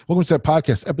Welcome to that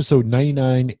podcast, episode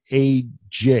 99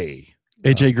 AJ.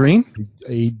 AJ Green?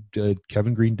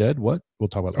 Kevin Green dead? What? We'll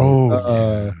talk about that Oh,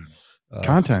 later.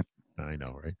 content. I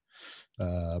know, right?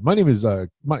 My name is your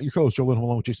co-host, Joe Lindholm,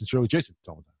 along with Jason Shirley. Jason,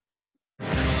 tell me that.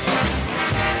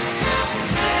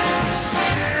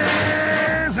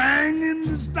 Yes, hanging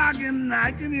the stocking,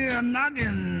 I can hear a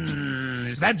knocking.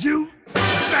 Is that you,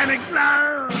 Santa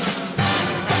Claus?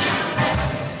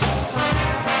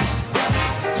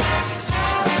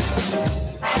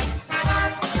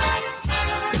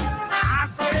 I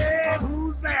said,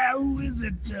 who's there? Who is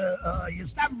it? You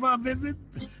stopping for a visit?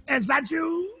 Is that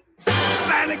you,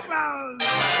 Santa Claus?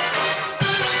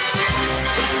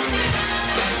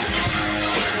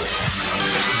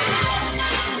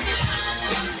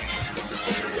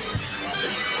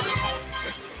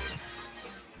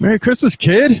 Merry Christmas,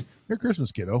 kid. Merry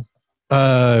Christmas, kiddo.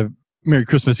 Merry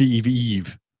Christmas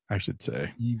Eve, I should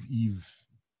say. Eve.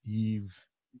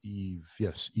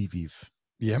 Yes, Eve.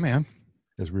 Yeah, man.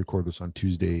 As we record this on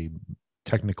Tuesday,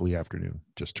 technically afternoon,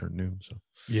 just turned noon. So,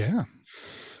 Yeah.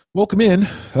 welcome in.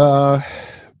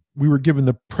 We were given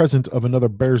the present of another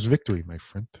Bears victory, my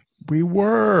friend. We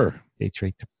were. That's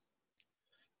right.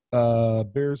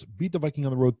 Bears beat the Viking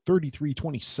on the road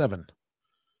 33-27.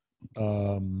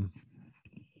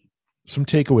 Some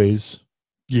takeaways.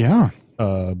 Yeah.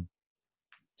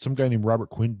 Some guy named Robert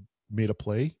Quinn made a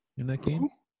play in that game.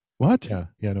 What? Yeah,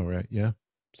 I know, right? Yeah.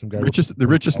 Some guy The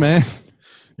richest man.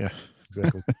 Yeah,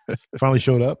 exactly. Finally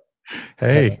showed up.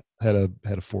 Hey. Had a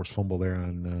forced fumble there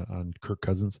on Kirk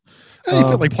Cousins. How do you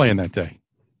feel like playing that day?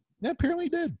 Yeah, apparently he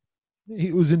did.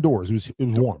 It was indoors. It was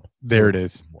warm. There it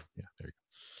is. Yeah, there you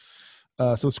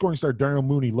go. So the scoring started, Darnell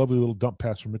Mooney, lovely little dump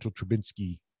pass from Mitchell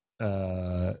Trubinsky.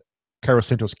 Cairo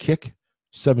Santos kick,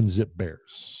 7-zip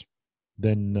Bears.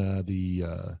 Then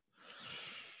the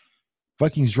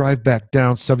Vikings drive back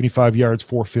down 75 yards,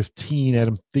 4:15.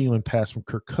 Adam Thielen pass from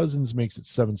Kirk Cousins makes it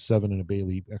 7-7 and a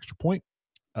Bailey extra point.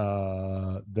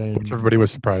 Then Which everybody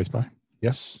was surprised by.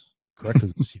 yes, correct,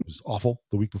 because he was awful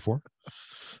the week before.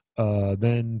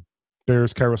 Then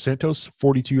Bears Cairo Santos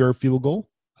 42-yard field goal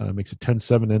makes it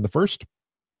 10-7 in the first.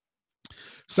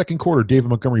 Second quarter, David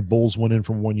Montgomery bowls one in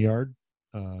from 1 yard.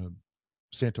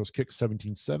 Santos kicks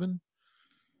 17-7.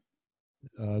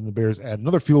 And the Bears add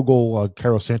another field goal.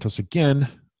 Cairo Santos again,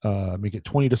 make it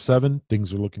 20-7.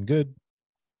 Things are looking good,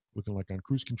 looking like on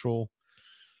cruise control.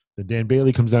 Then Dan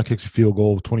Bailey comes down, kicks a field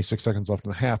goal with 26 seconds left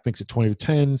in the half, makes it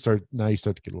 20-10. Now you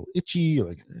start to get a little itchy. You're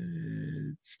like,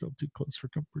 it's still too close for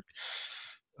comfort.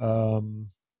 And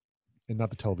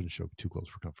not the television show, Too Close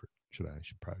for Comfort. I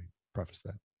should probably preface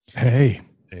that. Hey.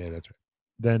 Yeah, that's right.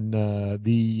 Then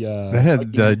That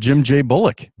had Jim J.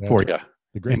 Bullock for you.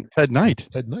 The great And Ted Knight.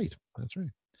 Ted Knight. That's right.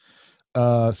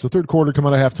 So third quarter, come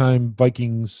out of halftime.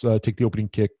 Vikings take the opening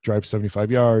kick, drive 75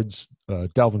 yards.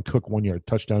 Dalvin Cook 1 yard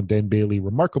touchdown. Dan Bailey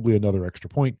remarkably another extra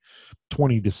point,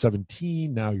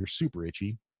 20-17. Now you're super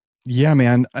itchy. Yeah,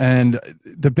 man. And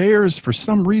the Bears, for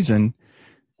some reason,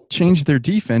 changed their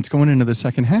defense going into the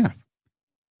second half.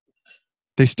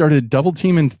 They started double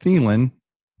teaming Thielen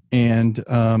and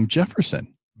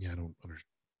Jefferson. Yeah, I don't understand.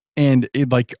 And it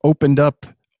opened up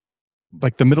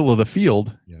the middle of the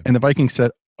field. Yeah. And the Vikings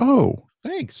said, oh,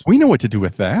 Thanks. we know what to do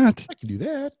with that. I can do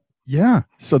that. Yeah.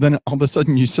 So then all of a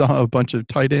sudden you saw a bunch of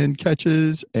tight end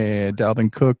catches and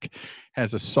Dalvin Cook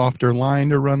has a softer line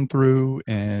to run through.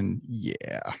 And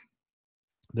yeah.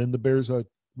 Then the Bears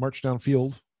march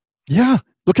downfield. Yeah.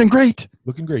 Looking great.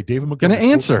 Looking great. David Montgomery.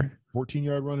 Gonna answer.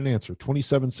 14-yard run and answer.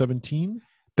 27-17.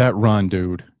 That run,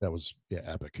 dude. That was,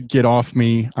 epic. Get off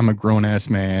me. I'm a grown ass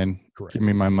man. Correct. Give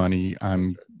me my money.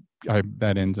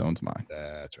 That end zone's mine.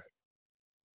 That's right.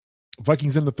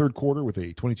 Vikings in the third quarter with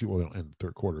a 22. Well, they don't end the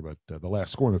third quarter, but the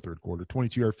last score in the third quarter,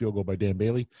 22-yard field goal by Dan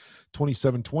Bailey,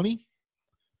 27-20.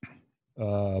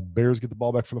 Bears get the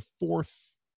ball back for the fourth.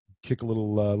 Kick a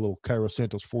little Cairo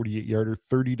Santos 48-yarder,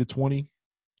 30-20.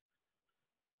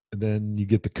 And then you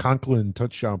get the Conklin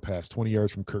touchdown pass, 20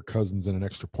 yards from Kirk Cousins and an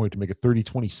extra point to make it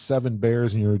 30-27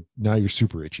 Bears, and you're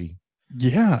super itchy.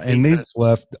 Yeah, 8 and minutes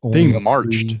left. they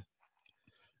marched.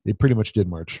 They pretty much did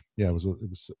march. Yeah, it was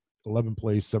 11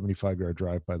 plays, 75-yard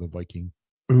drive by the Viking.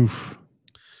 Oof.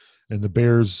 And the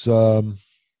Bears, Bears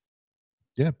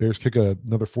kick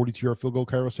another 42-yard field goal.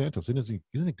 Cairo Santos. Isn't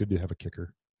it good to have a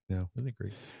kicker now? Isn't it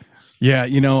great? Yeah,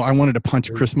 I wanted to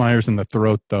punch Chris Myers in the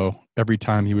throat, though, every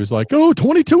time he was like,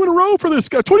 22 in a row for this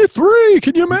guy. 23.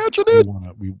 Can you imagine it?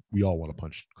 We all want to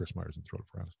punch Chris Myers in the throat,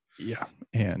 for us. Yeah.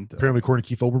 And apparently, according to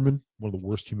Keith Olbermann, one of the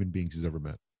worst human beings he's ever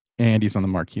met. And he's on the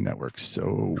Marquee Network.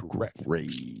 So correct.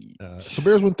 Great. So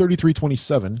Bears win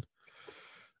 33-27.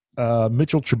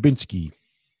 Mitchell Trubinsky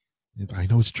I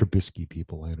know it's Trubisky,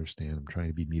 people. I understand. I'm trying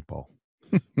to be meatball.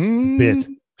 Mm. Bit.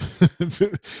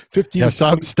 15. Yeah,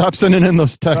 stop sending in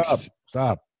those texts.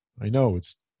 Stop. I know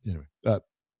it's anyway.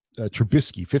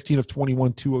 Trubisky, 15 of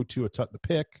 21, 202, a tut and a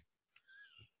pick.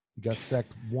 He got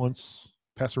sacked once.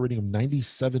 Passer rating of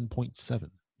 97.7.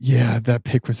 Yeah, that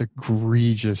pick was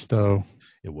egregious, though.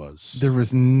 It was. There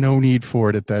was no need for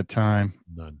it at that time.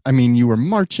 None. I mean, you were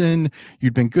marching.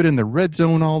 You'd been good in the red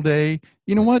zone all day.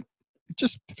 You know what?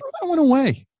 Just throw that one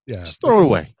away. Yeah. Just throw it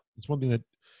away. It's one thing that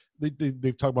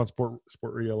they've talked about sport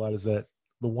radio a lot, is that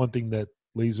the one thing that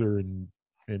Laser and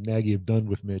Nagy have done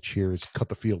with Mitch here is cut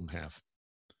the field in half.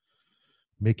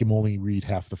 Make him only read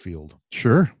half the field.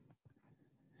 Sure.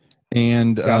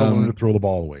 And gotta learn to throw the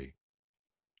ball away.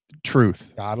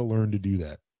 Truth. Gotta learn to do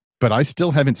that. But I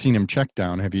still haven't seen him check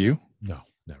down. Have you? No,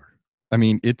 never. I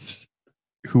mean, it's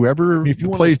whoever the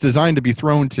play is designed to be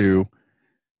thrown to,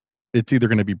 it's either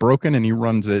going to be broken and he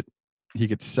runs it, he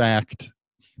gets sacked,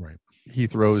 right? He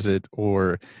throws it,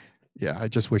 or I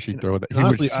just wish he'd throw that.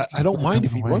 Honestly, I don't mind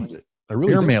if he runs it. I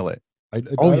really airmail it. I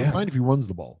don't mind if he runs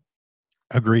the ball.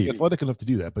 Agreed. He's athletic enough to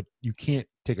do that, but you can't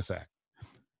take a sack.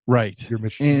 Right. You're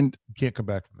Michigan. And you can't come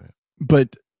back from that.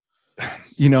 But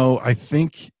I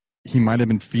think he might have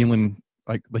been feeling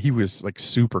like he was like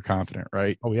super confident,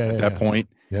 right? Oh yeah, at that point.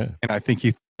 Yeah. And I think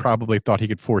he probably thought he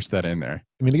could force that in there.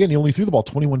 I mean, again, he only threw the ball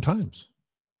 21 times,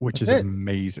 which is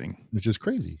amazing. Which is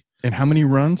crazy. And how many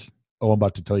runs? Oh, I'm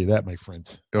about to tell you that, my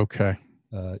friend. Okay.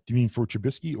 Do you mean for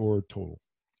Trubisky or total?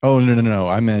 Oh no!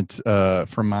 I meant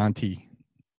for Monty.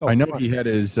 Oh, I know he had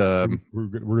his. We're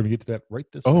going to get to that right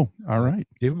this. Oh, all right.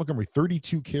 David Montgomery,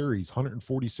 32 carries,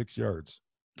 146 yards,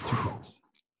 2 points.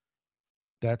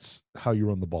 That's how you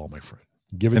run the ball, my friend.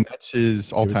 And that's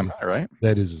his all-time high, right?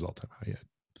 That is his all-time high.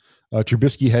 Yeah.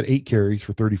 Trubisky had 8 carries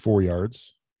for 34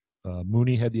 yards.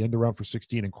 Mooney had the end around for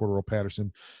 16, and Cordero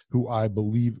Patterson, who I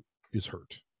believe is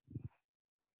hurt.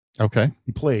 Okay.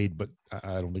 He played, but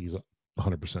I don't think he's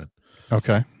 100%.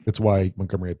 Okay. That's why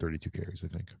Montgomery had 32 carries, I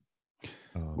think.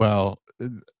 Well,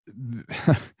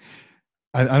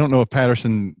 I don't know if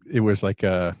Patterson, it was like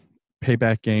a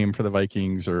payback game for the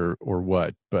Vikings or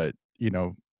what, but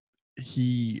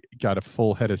he got a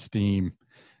full head of steam.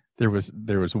 There was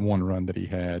one run that he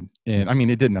had, and I mean,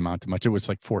 it didn't amount to much. It was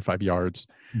like 4 or 5 yards,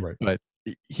 right? But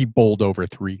he bowled over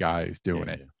 3 guys doing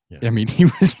it. Yeah. I mean, he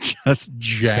was just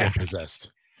jacked. Possessed.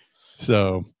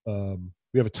 So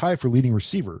we have a tie for leading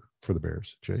receiver for the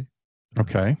Bears, Jay.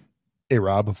 Okay.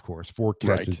 A-Rob, of course, 4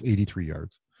 catches, 83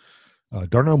 yards.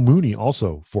 Darnell Mooney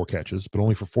also 4 catches, but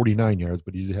only for 49 yards.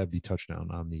 But he did have the touchdown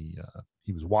on the.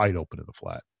 He was wide open in the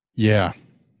flat. Yeah.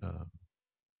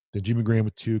 Then Jimmy Graham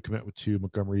with 2, Kmet with 2,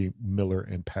 Montgomery, Miller,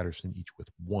 and Patterson each with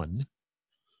 1.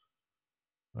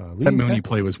 That Mooney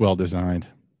play was well designed.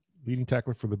 Leading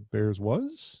tackler for the Bears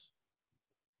was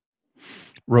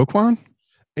Roquan?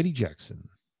 Eddie Jackson.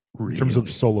 Really? In terms of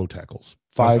solo tackles,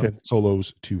 5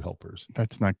 solos, 2 helpers.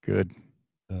 That's not good.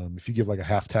 If you give like a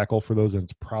half tackle for those, then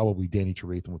it's probably Danny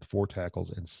Trevathan with 4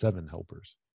 tackles and 7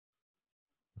 helpers.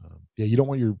 You don't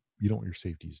want your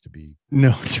safeties to be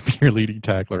to be your leading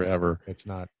tackler ever. That's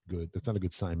not good. That's not a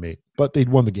good sign, mate. But they'd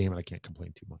won the game, and I can't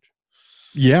complain too much.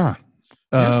 Yeah.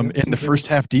 And the first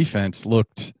half defense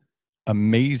looked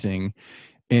amazing,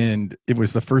 and it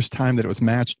was the first time that it was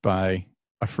matched by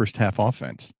a first half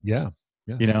offense. Yeah.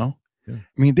 I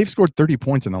mean, they've scored 30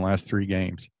 points in the last 3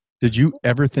 games. Did you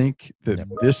ever think that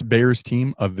this Bears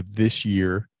team of this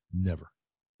year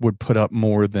would put up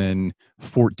more than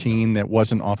 14 that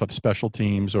wasn't off of special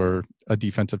teams or a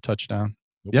defensive touchdown?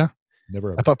 Nope. Yeah.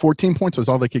 Never ever. I thought 14 points was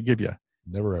all they could give you.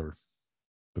 Never ever.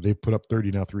 But they put up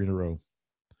 30 now, 3 in a row.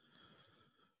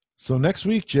 So next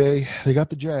week, Jay, they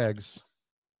got the Jags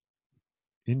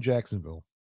in Jacksonville.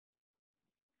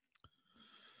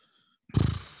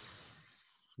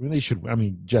 I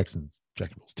mean,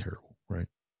 Jacksonville's terrible, right?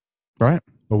 Right.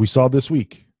 But we saw this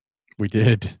week. We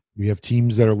did. We have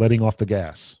teams that are letting off the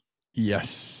gas.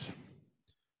 Yes.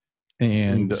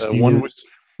 And one was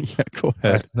go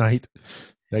ahead. Last night,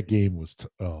 that game was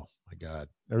oh my God.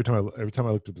 Every time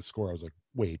I looked at the score, I was like,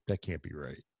 wait, that can't be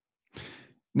right.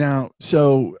 Now,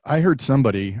 so I heard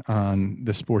somebody on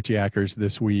the Sports Yackers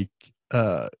this week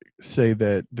say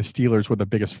that the Steelers were the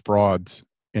biggest frauds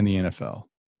in the NFL.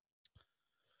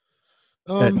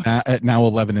 At now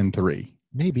 11-3.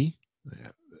 Maybe.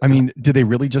 I mean, did they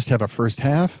really just have a first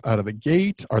half out of the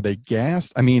gate? Are they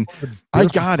gassed? I mean, I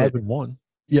got it. 5-1.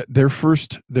 Yeah, their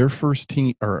first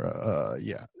team, or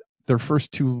their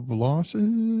first 2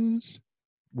 losses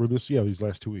were these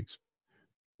last 2 weeks.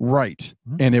 Right.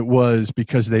 Mm-hmm. And it was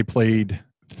because they played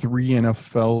 3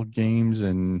 NFL games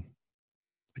in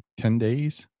like 10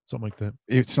 days. Something like that.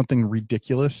 It's something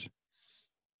ridiculous.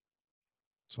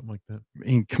 Something like that. I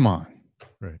mean, come on.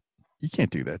 Right. You can't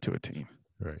do that to a team.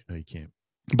 Right. No, you can't.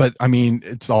 But I mean,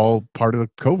 it's all part of the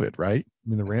COVID, right? I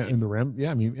mean, the Ram.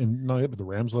 Yeah. I mean, and no, yeah, but the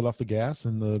Rams let off the gas,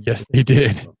 and the Yes, they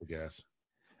did. let off the gas.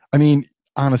 I mean,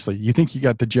 honestly, you think you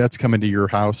got the Jets coming to your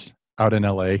house out in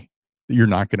LA? You're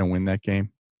not going to win that game.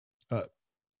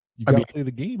 You got to play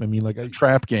the game. I mean, like a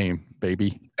trap game,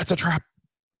 baby. It's a trap.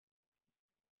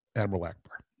 Admiral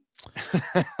Akbar.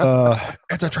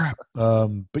 It's a trap.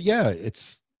 But yeah,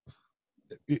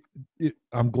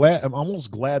 I'm almost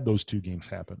glad those two games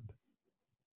happened,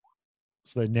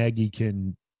 so that Nagy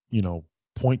can,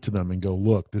 point to them and go,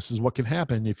 look, this is what can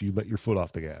happen if you let your foot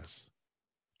off the gas.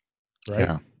 Right.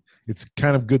 Yeah. It's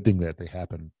kind of good thing that they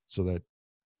happen, so that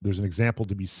there's an example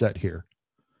to be set here.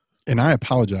 And I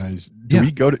apologize. Do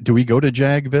we go to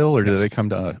Jagville, or do they come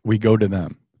to us? We go to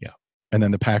them. Yeah. And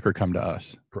then the Packer come to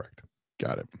us. Correct.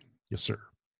 Got it. Yes, sir.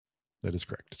 That is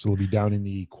correct. So they'll be down in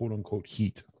the quote unquote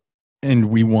heat. And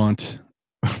we want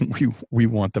we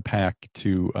want the Pack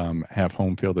to have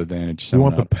home field advantage. We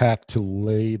want the Pack to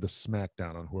lay the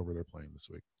smackdown on whoever they're playing this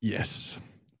week. Yes.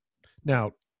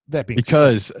 Now, that being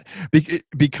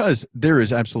because there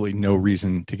is absolutely no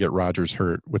reason to get Rodgers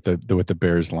hurt with the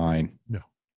Bears line. No.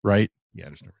 Right? Yeah,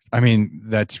 there's no reason. I mean,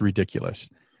 that's ridiculous.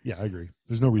 Yeah, I agree.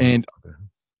 There's no reason. And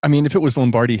I mean, if it was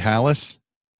Lombardi Hallis,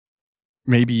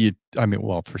 maybe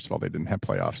first of all, they didn't have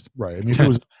playoffs. Right. I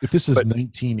mean, if this is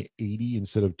 1980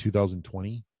 instead of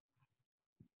 2020,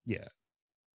 yeah,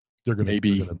 they're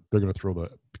gonna throw the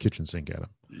kitchen sink at him.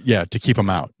 Yeah, to keep them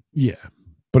out. Yeah,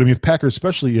 but I mean, if Packers,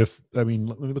 especially let me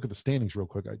look at the standings real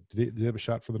quick. Do they have a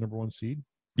shot for the number 1 seed?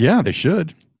 Yeah, they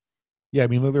should. Yeah, I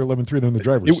mean, they're 11-3. They're in the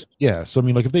drivers. Yeah, so I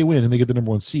mean, like if they win and they get the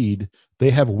number 1 seed, they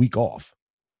have a week off.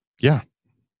 Yeah.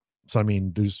 So I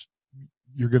mean,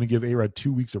 you're going to give A-Rod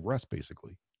 2 weeks of rest,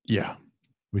 basically. Yeah.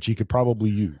 Which he could probably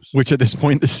use. Which at this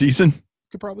point in the season,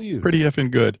 could probably use. Pretty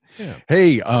effing good. Yeah.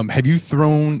 Hey, have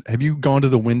you gone to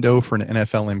the window for an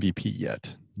NFL MVP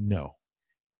yet? No.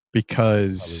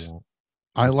 Because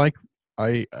I like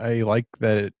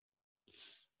that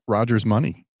Rodgers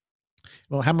money.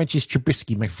 Well, how much is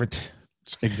Trubisky, my friend?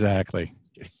 Exactly.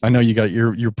 I know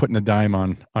you're putting a dime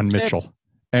on Mitchell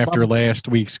after last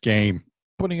week's game.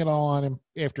 Putting it all on him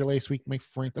after last week, my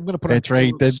friend. I'm going to put that's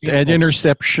right. That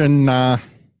interception. Going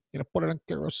to put it on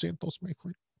Carlos Santos, my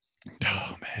friend.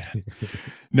 Oh man.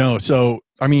 No, so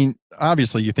I mean,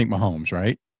 obviously you think Mahomes,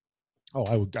 right? Oh,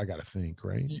 I got to think,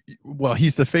 right? Well,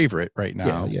 he's the favorite right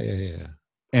now. Yeah.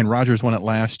 And Rodgers won it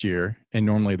last year, and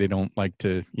normally they don't like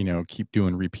to, keep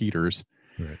doing repeaters.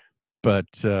 Right.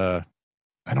 But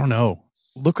I don't know.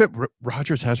 Look what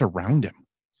Rodgers has around him.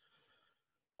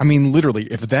 I mean, literally,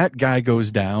 if that guy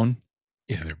goes down,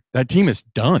 that team is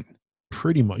done.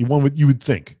 Pretty much. You would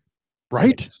think.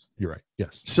 Right? Yes. You're right.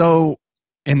 Yes. So,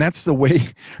 and that's the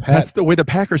way the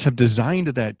Packers have designed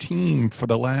that team for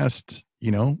the last,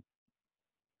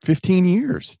 15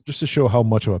 years. Just to show how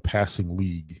much of a passing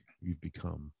league we've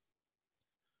become.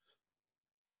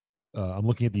 I'm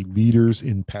looking at the leaders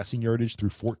in passing yardage through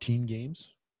 14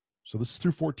 games. So this is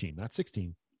through 14, not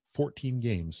 16. 14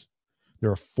 games.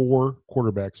 There are 4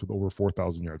 quarterbacks with over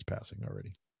 4,000 yards passing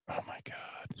already. Oh, my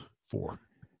God. 4.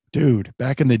 Dude,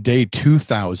 back in the day,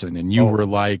 2000, and you were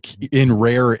like in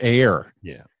rare air.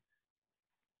 Yeah.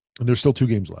 And there's still 2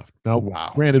 games left. Now,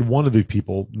 Granted, one of the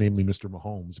people, namely Mr.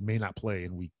 Mahomes, may not play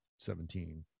in week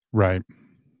 17. Right.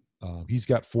 He's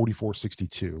got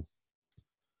 44-62.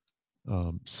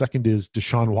 Second is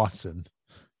Deshaun Watson,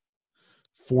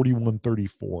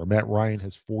 41-34. Matt Ryan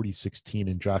has 40-16,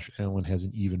 and Josh Allen has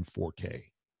an even 4K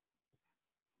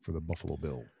for the Buffalo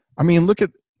Bills. I mean, look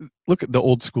at the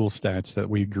old school stats that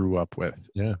we grew up with.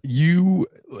 Yeah.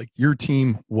 Your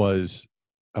team was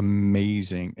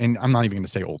amazing. And I'm not even going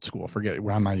to say old school. Forget it.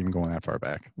 I'm not even going that far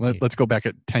back. Let's go back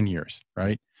at 10 years,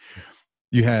 right?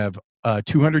 You have a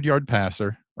 200-yard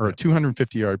passer or a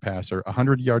 250-yard passer, a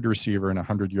 100-yard receiver, and a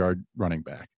 100-yard running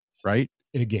back, right?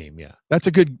 In a game, yeah. That's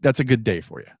a good day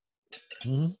for you.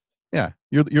 Mm-hmm. Yeah,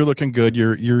 you're looking good.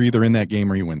 You're either in that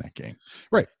game or you win that game.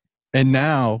 Right. And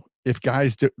now if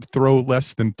guys throw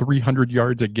less than 300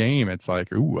 yards a game, it's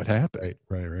like, ooh, what happened?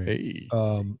 Right. Hey,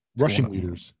 rushing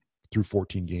leaders through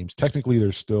 14 games. Technically,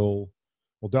 there's still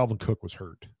 – well, Dalvin Cook was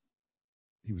hurt.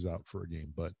 He was out for a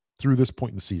game. But through this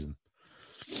point in the season,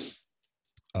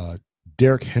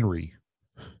 Derrick Henry,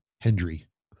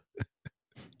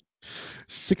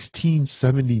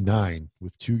 1679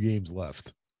 with 2 games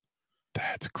left.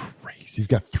 That's crazy. He's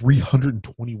got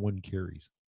 321 carries.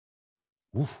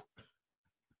 Oof.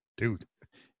 Dude.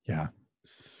 Yeah.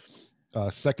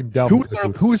 Second, Dalvin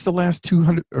Cook. Who was the last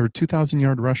 200 or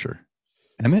 2,000-yard rusher?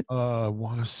 Emmett? I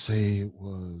want to say it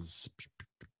was.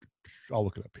 I'll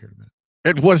look it up here in a minute.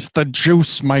 It was the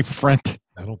juice, my friend.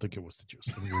 I don't think it was the juice.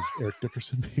 I think it was Eric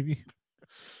Dickerson, maybe.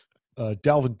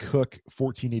 Dalvin Cook,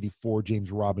 1484.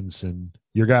 James Robinson,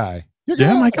 your guy.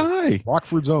 Yeah, my guy.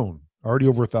 Rockford's own, already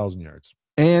over 1,000 yards.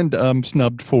 And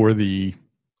snubbed for the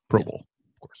Pro Bowl.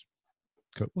 Of course.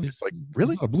 Well, He's like,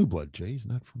 really? He's not a blue blood, Jay. He's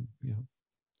not from,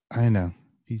 I know.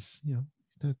 he's not,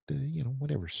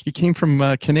 whatever. He came from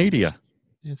Canada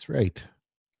That's right.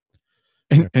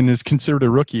 and is considered a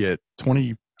rookie at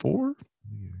 24.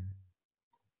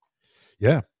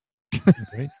 Yeah.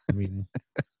 Right? I mean,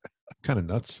 kind of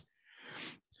nuts.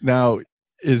 Now,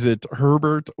 is it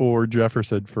Herbert or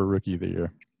Jefferson for Rookie of the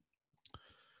Year?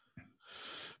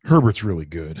 Herbert's really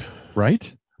good.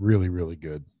 Right? Really, really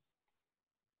good.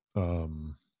 I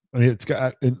mean, it's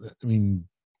got. I mean,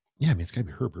 it's got to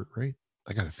be Herbert, right?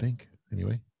 I got to think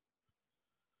anyway.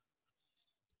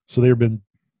 So there have been,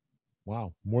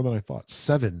 wow, more than I thought.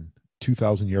 7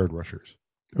 2,000-yard rushers.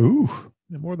 Ooh.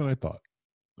 Yeah, more than I thought,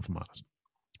 if I'm honest.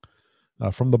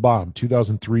 From the bottom,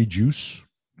 2003 Juice.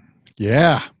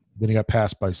 Yeah. Then he got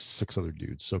passed by 6 other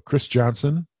dudes. So Chris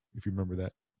Johnson, if you remember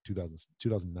that,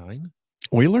 2009.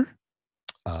 Oiler?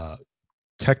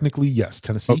 Technically, yes,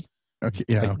 Tennessee. Okay.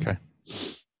 Yeah. Okay.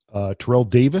 Terrell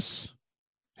Davis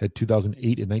had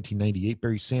 2008 and 1998.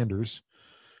 Barry Sanders,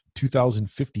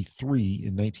 2053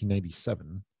 in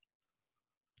 1997.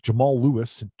 Jamal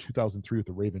Lewis in 2003 with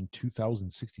the Raven,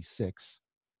 2066.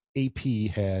 AP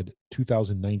had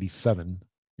 2097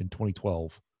 in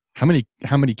 2012. How many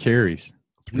carries?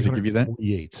 Does it give you that?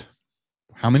 348.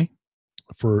 How many?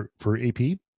 For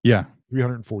AP? Yeah.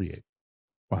 348.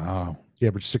 Wow. He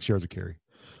averaged 6 yards a carry.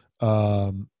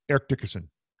 Eric Dickerson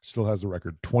still has the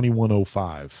record,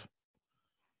 2105.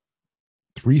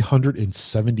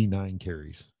 379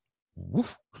 carries.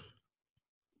 Woof.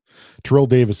 Terrell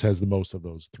Davis has the most of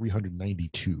those,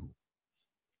 392.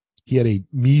 He had a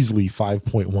measly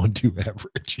 5.12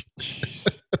 average.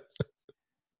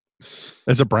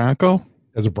 As a Bronco?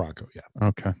 As a Bronco, yeah.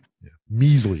 Okay. Yeah.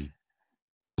 Measly.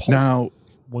 Now,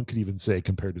 one could even say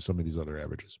compared to some of these other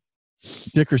averages.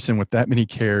 Dickerson with that many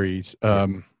carries,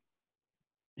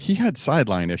 he had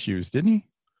sideline issues, didn't he?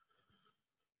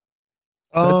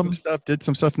 Said some stuff, did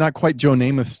some stuff, not quite Joe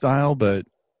Namath style, but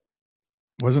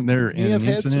wasn't there an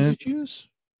Had some incident? issues.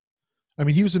 I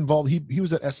mean, he was involved. He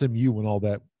was at SMU when all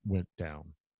that went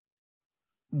down.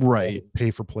 Right.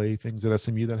 Pay for play things at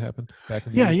SMU that happened back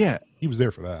in the Yeah, day. yeah. He was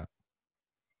there for that.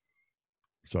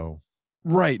 So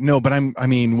Right. No, but I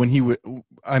mean, when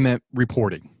I meant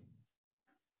reporting.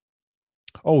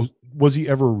 Oh, was he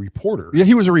ever a reporter? Yeah,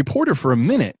 he was a reporter for a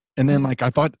minute. And then, I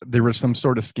thought there was some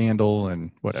sort of scandal and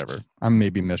whatever. I'm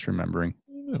maybe misremembering.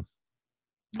 Yeah.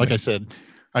 Like I said,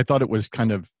 I thought it was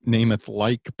kind of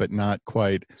Namath-like, but not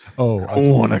quite. Oh, I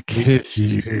want to kiss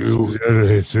you. I want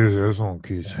to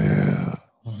kiss you. Yeah.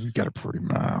 You got a pretty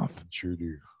mouth. Sure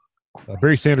do.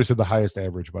 Barry Sanders had the highest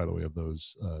average, by the way, of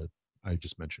those I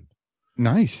just mentioned.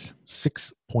 Nice.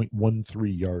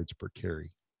 6.13 yards per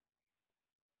carry.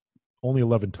 Only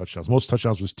 11 touchdowns. Most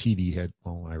touchdowns was TD. Had,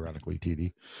 well, ironically,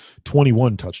 TD.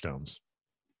 21 touchdowns.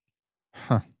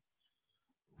 Huh.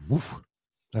 Woof.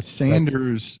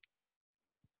 Sanders.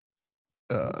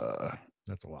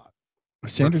 That's a lot.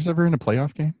 Was Sanders ever in a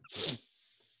playoff game?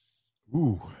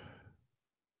 Ooh.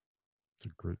 That's a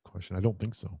great question. I don't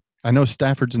think so. I know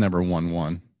Stafford's never won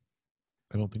one.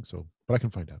 I don't think so. But I can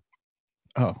find out.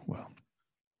 Oh, well.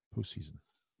 Postseason.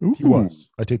 Ooh. He was.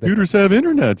 I take that. Computers have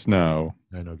internets now.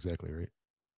 I know exactly right.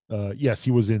 Yes,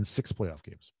 he was in 6 playoff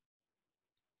games.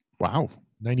 Wow.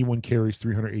 91 carries,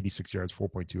 386 yards,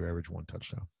 4.2 average, 1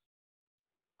 touchdown.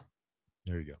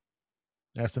 There you go.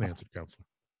 Asked and answered, counselor.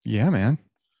 Yeah, man.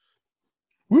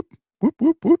 Whoop, whoop,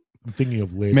 whoop, whoop. I'm thinking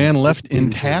of later. Man left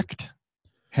intact,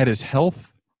 had his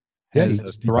health, Yeah, has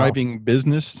a thriving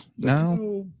business now.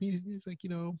 He's like,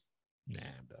 nah,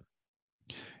 I'm done.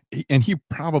 And he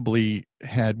probably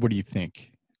had, what do you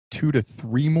think, 2 to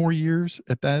 3 more years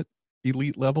at that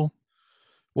elite level?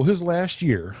 Well, his last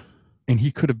year. And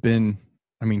he could have been,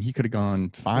 he could have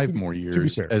gone 5 more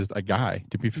years fair. as a guy,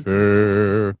 to be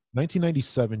fair.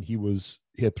 1997, he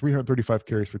had 335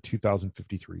 carries for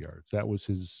 2,053 yards. That was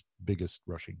his biggest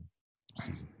rushing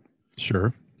season.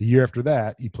 Sure. The year after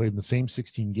that, he played in the same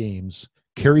 16 games,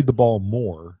 carried the ball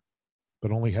more,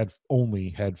 but only had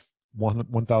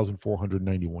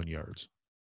 1,491 yards.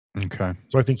 Okay.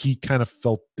 So I think he kind of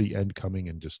felt the end coming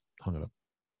and just hung it up.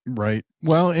 Right.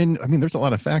 Well, and I mean, there's a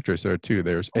lot of factors there too.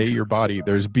 There's A, your body.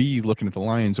 There's B, looking at the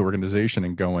Lions organization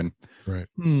and going, Right.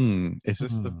 is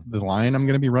this the line I'm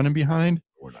going to be running behind?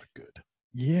 We're not good.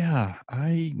 Yeah,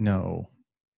 I know.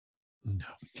 No.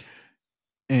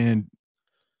 And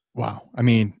wow, I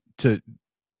mean, to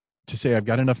say I've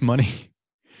got enough money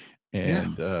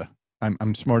and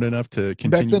I'm smart enough to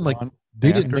continue. Back then, like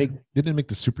they didn't make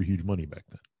the super huge money back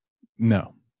then.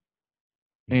 No.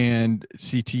 And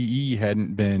CTE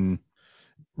hadn't been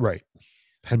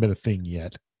a thing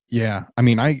yet. Yeah. I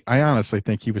mean, I honestly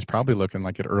think he was probably looking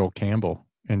like at Earl Campbell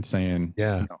and saying,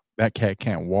 that cat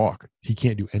can't walk. He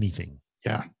can't do anything.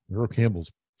 Yeah. Earl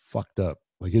Campbell's fucked up.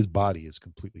 Like his body is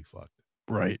completely fucked.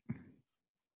 Right.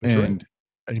 And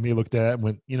he may look at that and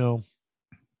went,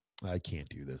 I can't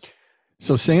do this.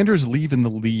 So Sanders leaving the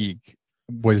league,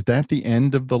 was that the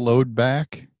end of the load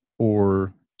back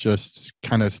or just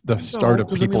kind of the start of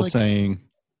people saying?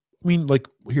 I mean, like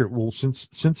here, well, since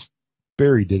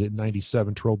Barry did it in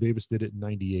 97, Terrell Davis did it in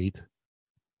 98,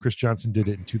 Chris Johnson did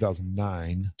it in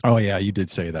 2009. Oh yeah, you did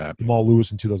say that. Jamal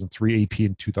Lewis in 2003, AP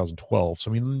in 2012.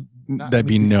 So I mean, it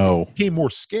became more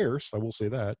scarce. I will say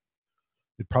that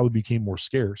it probably became more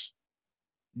scarce.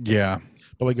 Yeah,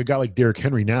 but like a guy like Derrick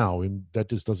Henry now, and that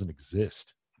just doesn't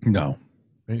exist. No,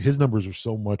 I mean, his numbers are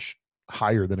so much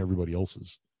higher than everybody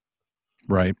else's.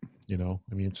 Right. I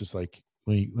mean, it's just like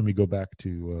let me go back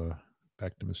to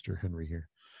Mr. Henry here.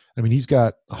 I mean, he's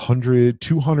got 100,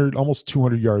 200, almost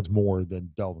 200 yards more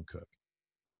than Dalvin Cook.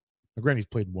 Now, granted, he's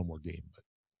played in one more game, but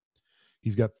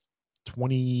he's got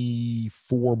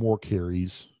 24 more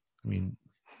carries. I mean,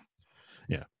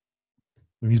 yeah.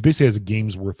 I mean, he basically has a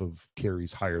game's worth of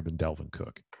carries higher than Dalvin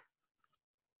Cook.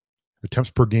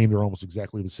 Attempts per game, they're almost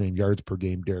exactly the same. Yards per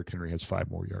game, Derrick Henry has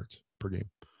 5 more yards per game.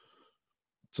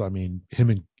 So, I mean, him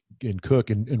and Cook,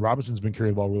 and Robinson's been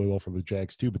carrying the ball really well for the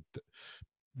Jags too, but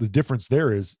the difference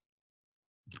there is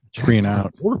 3 and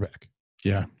out quarterback.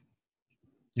 Yeah.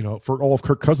 For all of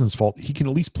Kirk Cousins' fault, he can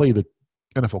at least play the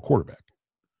NFL quarterback.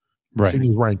 Right. Same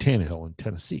with Ryan Tannehill in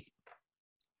Tennessee.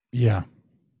 Yeah.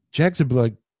 Jags would be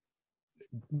like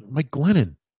Mike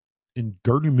Glennon and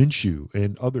Gardner Minshew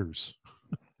and others.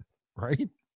 Right?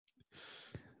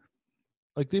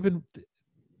 Like they've been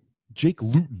Jake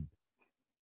Luton.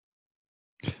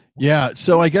 Yeah.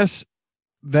 So I guess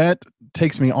that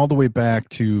takes me all the way back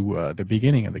to the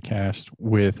beginning of the cast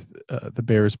with the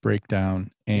Bears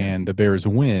breakdown and the Bears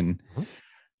win. Mm-hmm.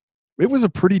 It was a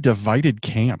pretty divided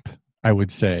camp, I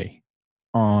would say,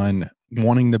 on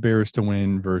wanting the Bears to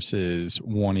win versus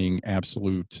wanting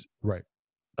absolute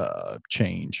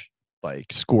change,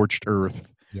 like scorched earth.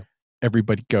 Yep.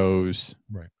 Everybody goes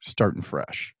starting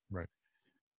fresh. Right.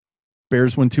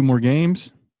 Bears win 2 more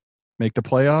games, make the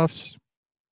playoffs.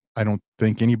 I don't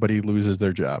think anybody loses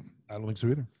their job. I don't think so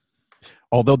either.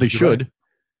 Although they should. Right.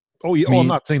 Oh, yeah. I'm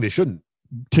not saying they shouldn't.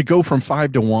 To go from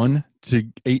 5-1 to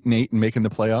 8-8 and making the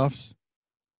playoffs.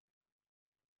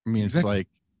 I mean, It's like,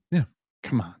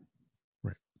 come on.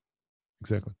 Right.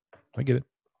 Exactly. I get it.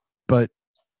 But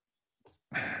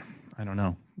I don't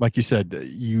know. Like you said,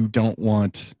 you don't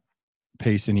want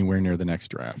Pace anywhere near the next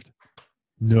draft.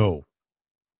 No,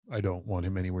 I don't want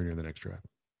him anywhere near the next draft.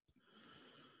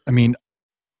 I mean,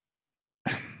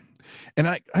 and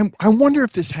I wonder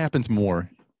if this happens more.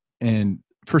 And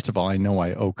first of all, I know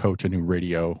I owe Coach a new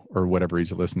radio or whatever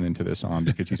he's listening to this on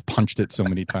because he's punched it so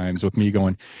many times with me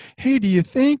going, hey, do you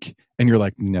think? And you're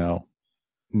like, no.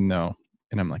 And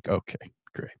I'm like, okay,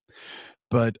 great.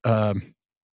 But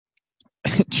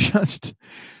just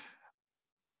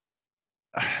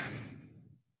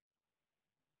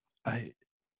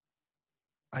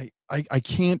I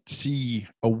can't see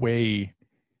a way.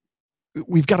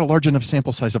 We've got a large enough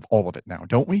sample size of all of it now,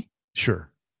 don't we? Sure.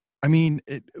 I mean,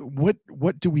 what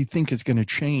do we think is going to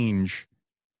change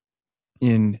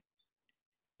in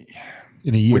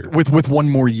a year with one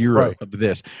more year of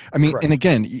this? I mean, and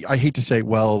again, I hate to say,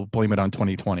 well, blame it on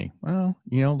 2020. Well,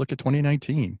 look at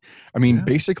 2019. I mean,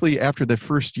 basically after the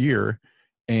first year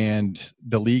and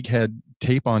the league had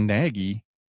tape on Nagy,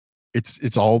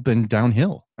 it's all been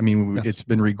downhill. I mean, it's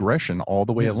been regression all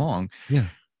the way along. Yeah.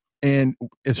 And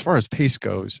as far as Pace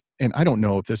goes, and I don't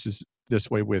know if this is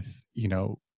this way with,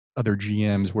 other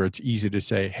GMs where it's easy to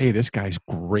say, hey, this guy's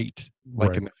great,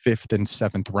 like in the 5th and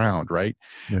 7th round, right?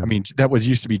 Yeah. I mean, that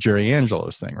used to be Jerry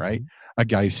Angelo's thing, right? Mm-hmm. A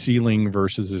guy's ceiling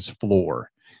versus his floor.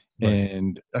 Right.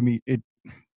 And I mean,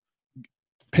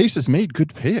 Pace has made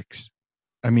good picks.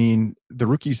 I mean, the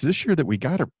rookies this year that we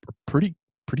got are pretty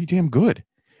damn good.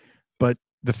 But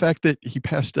the fact that he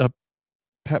passed up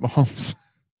Pat Mahomes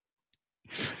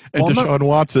and Deshaun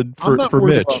Watson for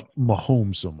Mitch.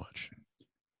 Mahomes so much.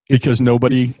 Because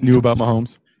nobody knew about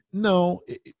Mahomes? No,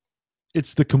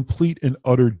 it's the complete and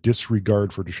utter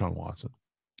disregard for Deshaun Watson.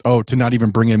 Oh, to not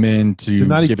even bring him in to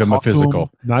not give even him a talk to him,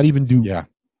 physical. not even do Yeah.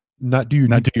 not do your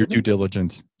Not do your due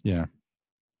diligence. Yeah.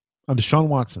 on Deshaun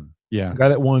Watson, Yeah. the guy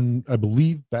that won, I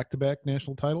believe, back-to-back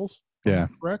national titles. Yeah.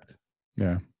 Correct.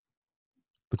 Yeah.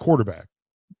 The quarterback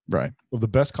Right. of the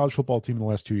best college football team in the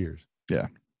last 2 years. Yeah.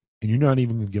 And you're not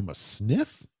even going to give him a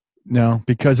sniff? No,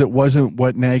 because it wasn't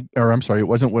what it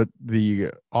wasn't what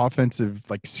the offensive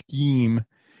scheme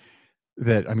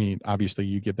that, I mean, obviously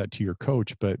you give that to your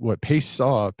coach, but what Pace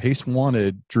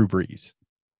wanted Drew Brees.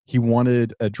 He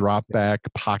wanted a drop back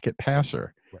pocket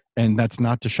passer. Right. And that's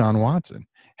not Deshaun Watson.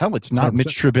 Hell, it's not 100%.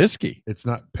 Mitch Trubisky. It's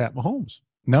not Pat Mahomes.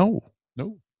 No.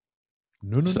 No.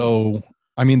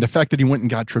 I mean, the fact that he went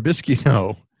and got Trubisky,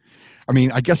 though, I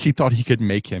mean, I guess he thought he could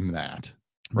make him that,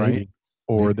 right? Maybe.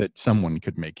 Or that someone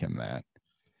could make him that.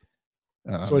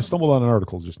 So I stumbled on an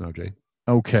article just now, Jay.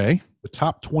 Okay. The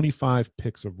top 25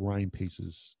 picks of Ryan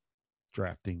Pace's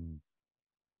drafting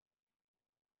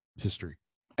history.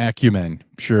 Acumen,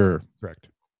 sure. Correct.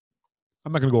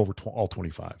 I'm not going to go over all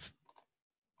 25.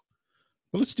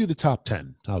 But let's do the top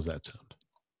 10. How's that sound?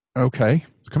 Okay.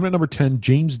 So coming at number 10,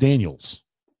 James Daniels.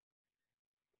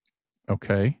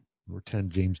 Okay. Number 10,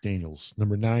 James Daniels.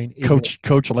 Number 9,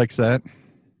 Coach likes that.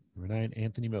 Number 9,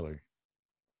 Anthony Miller.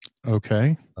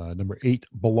 Okay. Number 8,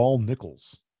 Bilal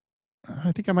Nichols.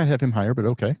 I think I might have him higher, but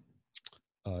okay.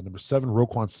 Number 7,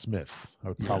 Roquan Smith. I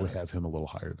would probably have him a little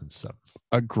higher than 7th.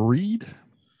 Agreed.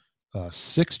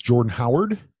 6, Jordan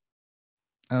Howard.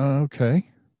 Okay.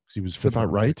 He was That's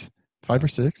about right. 5 or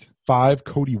 6. 5,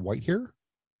 Cody Whitehair.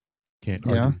 Can't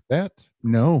argue with that.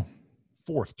 No.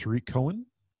 4th, Tariq Cohen.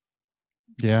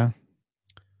 Yeah.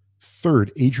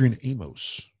 3rd, Adrian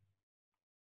Amos.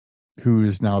 Who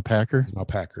is now a Packer? He's now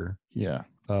Packer. Yeah.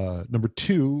 Number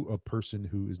 2, a person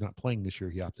who is not playing this year.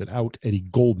 He opted out, Eddie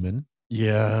Goldman.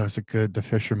 Yeah, it's the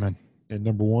fisherman. And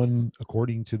number 1,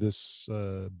 according to this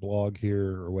blog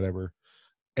here or whatever,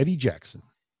 Eddie Jackson.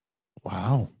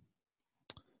 Wow.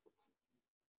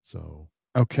 So.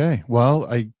 Okay.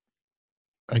 Well, I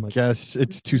guess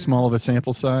it's too small of a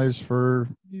sample size for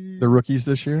the rookies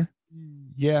this year.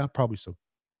 Yeah, probably so.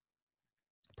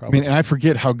 I mean, and I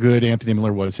forget how good Anthony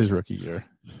Miller was his rookie year.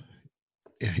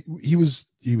 He was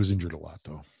injured a lot,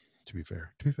 though. To be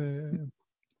fair.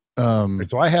 Right,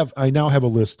 so I now have a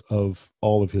list of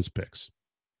all of his picks.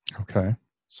 Okay.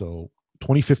 So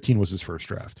 2015 was his first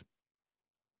draft,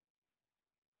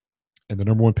 and the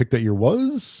number 1 pick that year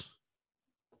was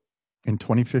in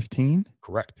 2015.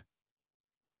 Correct.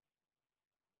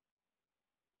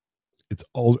 It's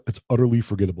utterly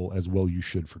forgettable, as well you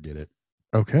should forget it.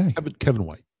 Okay. Kevin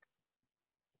White.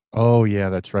 Oh yeah,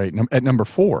 that's right. At number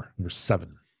 4. Number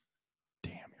 7.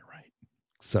 Damn, you're right.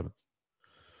 7th.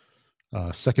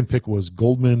 Second pick was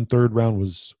Goldman. 3rd round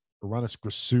was Aranis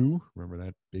Grasu. Remember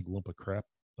that big lump of crap?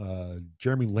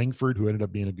 Jeremy Langford, who ended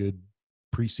up being a good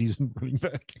preseason running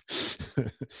back.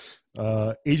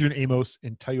 Adrian Amos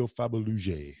and Tayo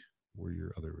Fabaluje were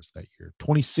your others that year.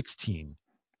 2016.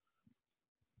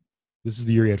 This is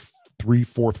the year he had 3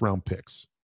 4th-round picks.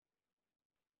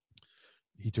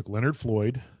 He took Leonard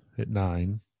Floyd at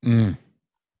 9,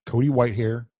 Cody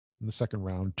Whitehair in the 2nd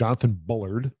round, Jonathan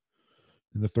Bullard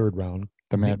in the 3rd round,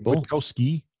 the Mad Bull,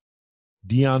 Witkowski,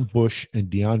 Deion Bush, and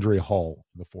DeAndre Hall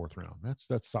in the 4th round. That's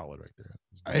solid right there.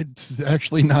 It's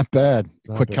actually not bad.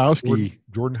 Witkowski,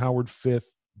 Jordan Howard 5th,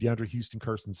 DeAndre Houston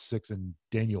Carson 6th, and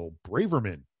Daniel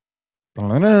Braverman is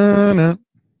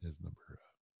number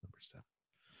 7.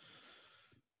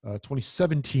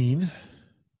 2017,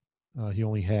 he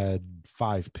only had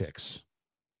 5 picks.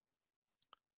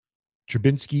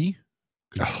 Trubinsky,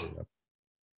 Adam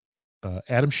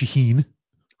Shaheen,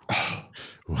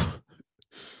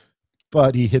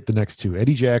 but he hit the next 2.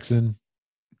 Eddie Jackson,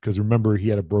 because remember he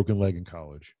had a broken leg in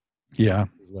college. Yeah,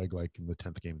 his leg in the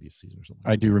 10th game of the season or something.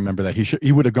 I do remember that.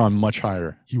 He would have gone much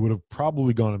higher. He would have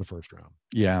probably gone in the 1st round.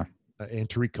 Yeah, and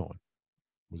Tariq Cohen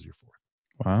was your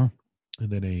 4th. Wow. And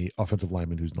then a offensive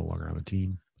lineman who's no longer on the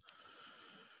team.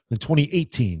 In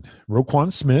 2018,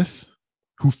 Roquan Smith,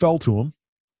 who fell to him,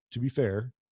 to be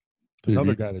fair.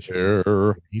 Another guy that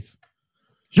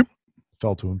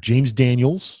fell to him. James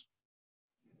Daniels,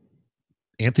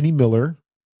 Anthony Miller.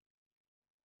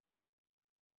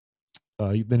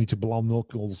 Then he took Bilal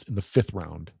Nichols in the 5th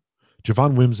round.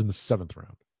 Javon Wims in the 7th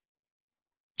round.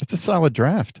 It's a solid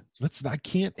draft. I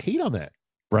can't hate on that.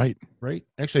 Right.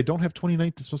 Actually, I don't have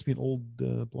 2019. It's supposed to be an old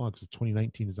blog because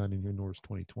 2019 is not in here, nor is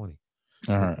 2020.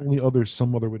 All right. Only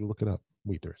some other way to look it up.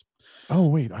 Wait, there is. Oh,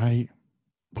 wait. There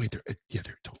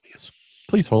totally is.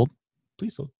 Please hold.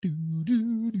 Please hold.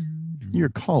 Your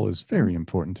call is very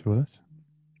important to us.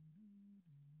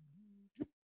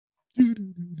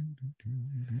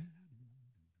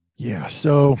 Yeah.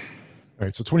 So All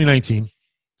right, so 2019,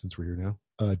 since we're here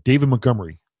now, David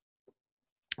Montgomery.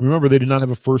 Remember, they did not have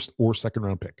a first or second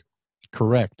round pick.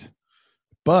 correct,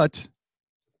 but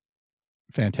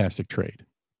fantastic trade.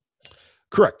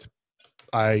 Correct.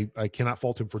 I cannot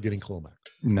fault him for getting Clomac.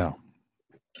 No.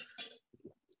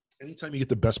 Anytime you get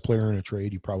the best player in a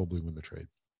trade, you probably win the trade.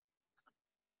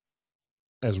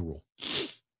 As a rule.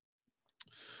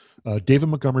 David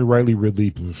Montgomery, Riley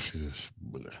Ridley,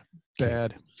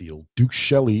 Bad. field. Duke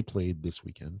Shelley played this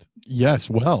weekend. Yes.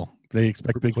 Well, they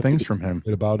expect big things from him.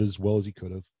 Did about as well as he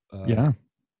could have. Yeah.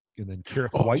 And then Kareth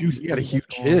Oh, White. dude, he had a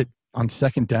huge hit on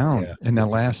second down in that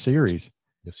last series.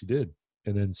 Yes, he did.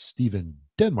 And then Steven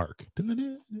Denmark.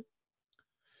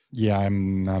 Yeah,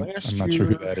 I'm not sure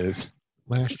who that is.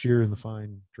 Last year in the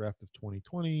fine draft of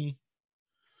 2020.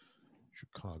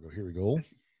 Chicago. Here we go.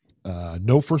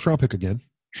 No first round pick again.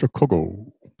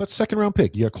 Chicago. But second round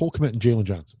pick. You got Cole Kmet and Jalen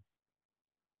Johnson.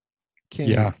 Can't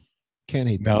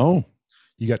hate that. No.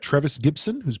 You got Travis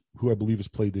Gibson, who I believe has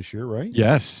played this year, right?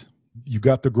 Yes. You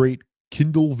got the great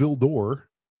Kindle Vildor,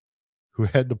 who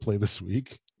had to play this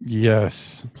week.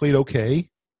 Yes. Played okay.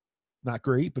 Not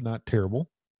great, but not terrible.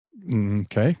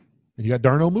 Okay. And you got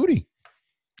Darnell Mooney.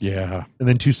 Yeah. And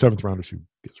then 2 7th rounders who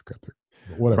gets a crap there.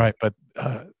 But whatever. Right. But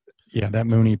yeah, that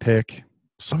Mooney pick.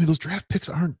 Some of those draft picks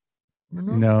aren't. They're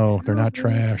not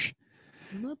trash.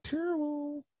 They're not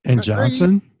terrible. And Not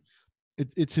Johnson?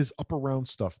 It's his upper round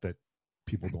stuff that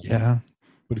people don't. Yeah. Like.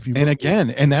 But if you And look again,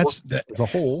 at and that's as a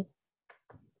whole,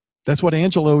 that's what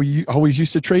Angelo always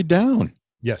used to trade down.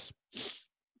 yes,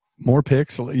 More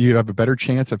picks, you have a better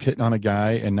chance of hitting on a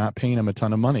guy and not paying him a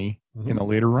ton of money in the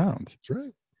later rounds. That's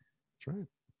right. That's right.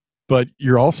 But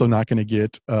you're also not going to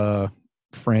get a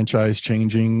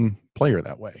franchise-changing player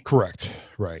that way. Correct.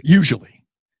 Right. Usually.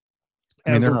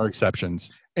 I mean, As there a- are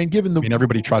exceptions. And given the,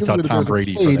 everybody trots given out the Tom guys that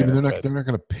Brady for played, that, they're but- not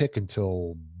going to pick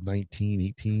until 19,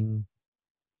 18,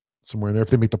 somewhere in there. If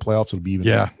they make the playoffs, it'll be even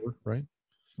lower, right?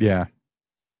 Yeah.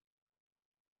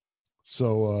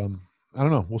 So I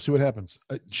don't know. We'll see what happens.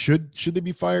 Should they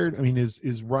be fired? I mean, is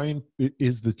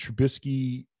the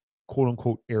Trubisky quote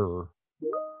unquote error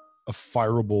a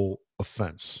fireable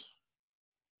offense?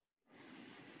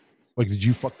 Like, did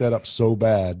you fuck that up so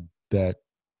bad that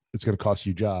it's going to cost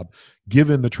you a job,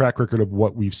 given the track record of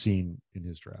what we've seen in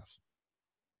his drafts?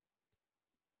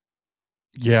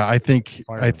 Yeah, I think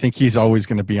he's always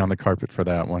going to be on the carpet for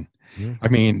that one. Yeah. I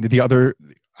mean, the other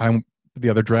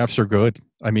drafts are good.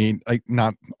 I mean,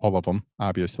 not all of them,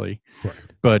 obviously, Right.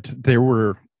 but there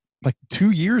were like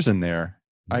 2 years in there.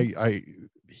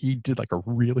 He did like a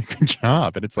really good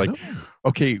job, and it's like,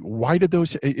 okay, why did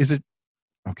those? Is it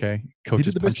okay? Coach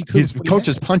is coach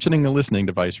is punching the listening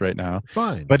device right now.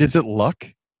 Fine, but is it luck?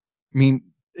 I mean,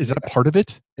 is that part of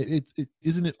it? It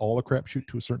isn't it all a crapshoot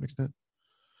to a certain extent?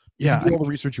 Yeah, do all the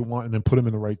research you want, and then put them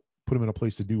in a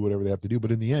place to do whatever they have to do.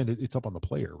 But in the end, it's up on the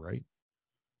player, right?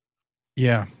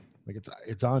 Yeah, like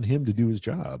it's on him to do his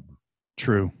job.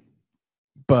 True,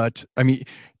 but I mean,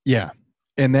 yeah,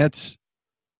 and that's,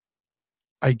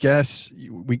 I guess,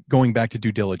 going back to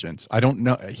due diligence. I don't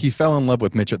know. He fell in love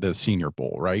with Mitch at the Senior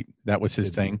Bowl, right? That was his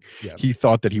thing. Yeah. He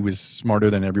thought that he was smarter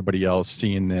than everybody else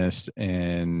seeing this,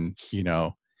 and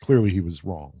clearly he was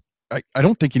wrong. I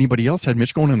don't think anybody else had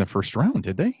Mitch going in the first round,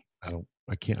 did they? I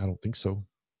don't think so.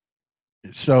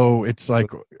 So it's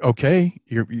like, okay,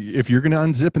 if you're going to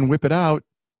unzip and whip it out,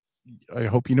 I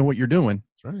hope you know what you're doing.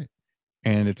 That's right.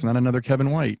 And it's not another Kevin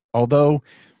White. Although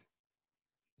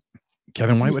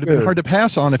Kevin White would have been hard to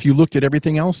pass on if you looked at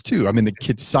everything else too. I mean, the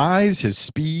kid's size, his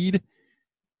speed.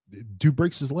 Dude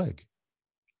breaks his leg.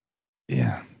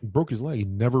 Yeah. He broke his leg. He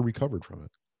never recovered from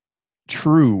it.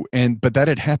 True. But that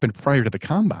had happened prior to the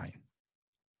combine.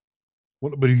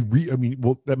 Well, but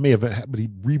that may have happened, but he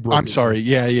re-broke. I'm sorry.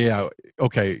 Yeah.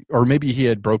 Okay. Or maybe he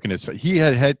had broken his foot. He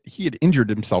had injured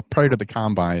himself prior to the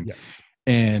combine. Yes.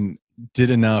 And did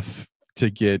enough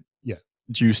to get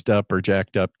juiced up or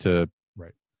jacked up to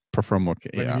perform.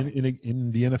 Okay. Yeah.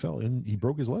 In the NFL, he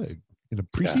broke his leg in a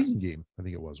preseason game. I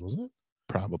think it wasn't it?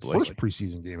 Probably. First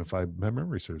preseason game, if my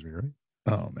memory serves me right.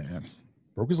 Oh man.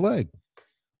 Broke his leg.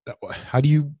 How do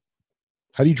you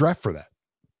draft for that?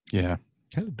 Yeah.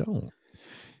 Kind of don't.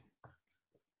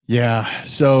 Yeah.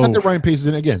 So not that Ryan Pace is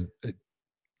in again.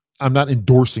 I'm not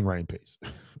endorsing Ryan Pace.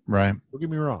 Right. Don't get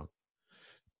me wrong.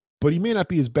 But he may not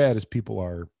be as bad as people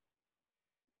are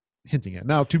hinting at.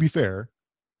 Now, to be fair,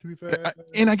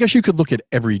 and I guess you could look at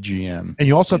every GM, and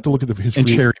you also have to look at his and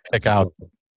cherry pick out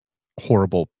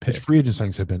horrible picks. His free agent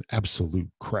signings have been absolute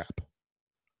crap.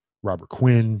 Robert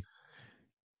Quinn,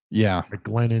 Mike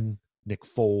Glennon, Nick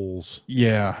Foles.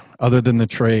 Yeah, other than the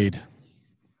trade,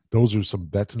 those are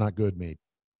that's not good, mate.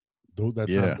 Though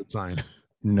that's not Yeah. a good sign.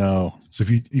 No. So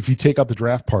if you take out the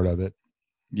draft part of it,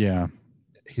 Yeah.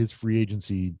 his free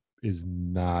agency is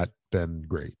not been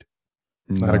great.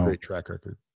 Not a No. great track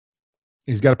record.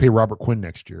 He's got to pay Robert Quinn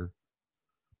next year,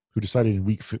 who decided in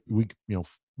week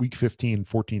 15,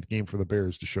 14th game for the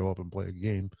Bears to show up and play a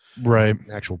game, Right.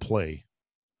 an actual play.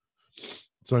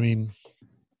 So I mean,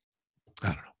 I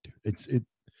don't know, dude.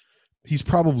 He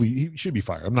should be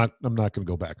fired. I'm not going to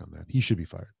go back on that. He should be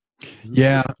fired.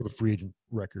 Yeah. For the free agent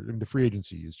record. I mean, the free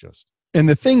agency is just And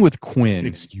the thing with Quinn,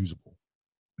 inexcusable.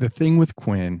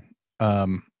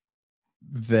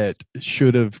 That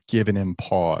should have given him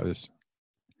pause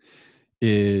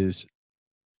is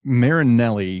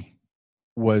Marinelli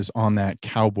was on that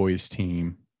Cowboys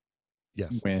team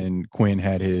Yes. when Quinn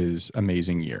had his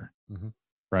amazing year, Mhm.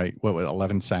 right? What was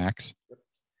 11 sacks?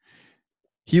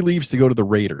 He leaves to go to the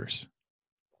Raiders,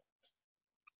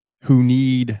 who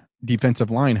need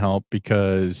defensive line help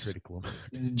because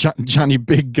Johnny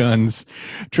Big Guns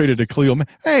traded a Khalil Mack.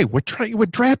 Hey, with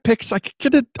draft picks, I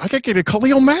could get a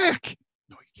Khalil Mack.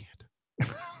 No, you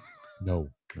can't. no,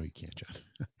 you can't, John.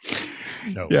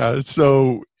 No. Yeah.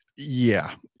 So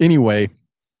yeah. Anyway,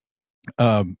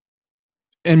 and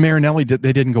Marinelli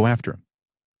they didn't go after him,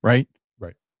 right?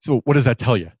 Right. So what does that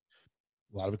tell you?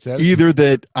 A lot of it's attitude. Either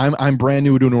that I'm brand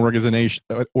new to an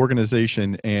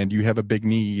organization and you have a big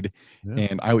need,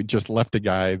 and I would just left a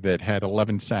guy that had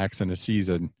 11 sacks in a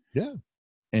season. Yeah.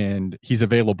 And he's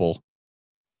available,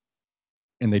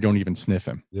 and they don't even sniff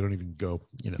him. They don't even go,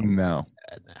 No.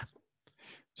 Nah.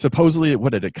 Supposedly,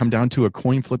 what did it come down to? A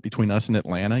coin flip between us and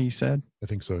Atlanta, he said? I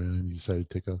think so. And he decided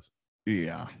to take us.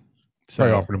 Yeah. So I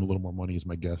So, offered him a little more money, is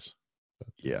my guess.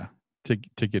 yeah, to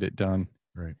get it done.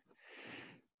 Right.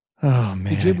 Oh, Hey,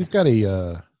 man. Jay, we've got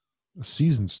a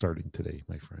season starting today,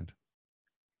 my friend.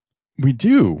 We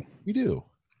do. We do.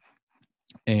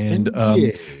 And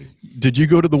NBA. did you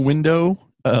go to the window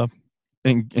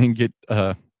and get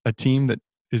a team that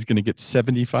is going to get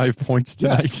 75 points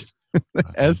tonight?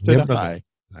 As did I.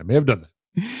 I may have done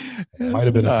that. As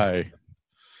did I.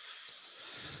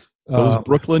 Those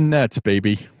Brooklyn Nets,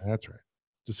 baby. That's right.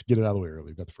 Just get it out of the way early.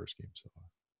 We've got the first game.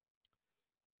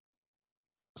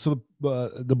 So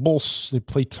the Bulls, they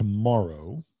play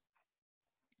tomorrow.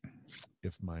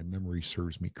 If my memory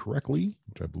serves me correctly,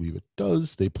 which I believe it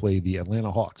does, they play the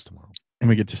Atlanta Hawks tomorrow. And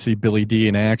we get to see Billy D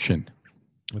in action.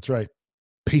 That's right.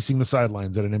 Pacing the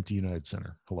sidelines at an empty United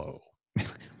Center. Hello.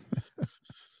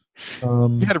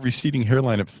 You had a receding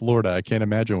hairline at Florida. I can't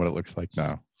imagine what it looks like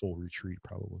now. Full retreat,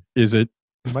 probably. Is it?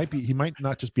 He might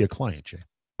not just be a client, Jay.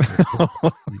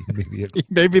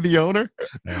 Maybe the owner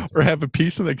or have a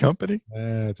piece of the company.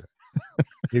 That's right.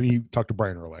 Maybe talk to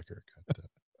Brian Urlacher.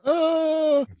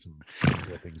 Oh,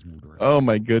 Things moved around. oh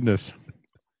my goodness.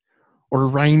 Or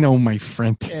Rhino, my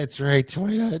friend. That's right.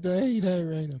 Why not?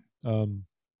 Rhino.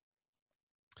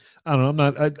 I don't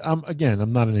know.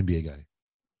 I'm not an NBA guy.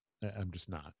 I'm just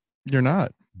not. You're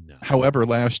not. No. However,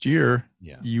 last year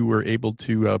Yeah. you were able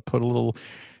to put a little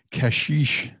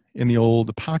cashish in the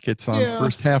old pockets on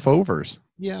first half overs.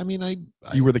 Yeah, I mean,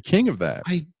 You were the king of that.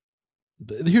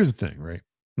 Here's the thing, right?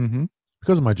 Mm-hmm.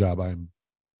 Because of my job, I'm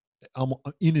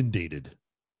inundated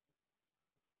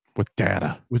With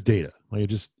data. with data. Like it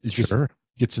just Sure.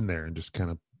 gets in there and just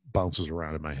kind of bounces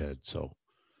around in my head. So,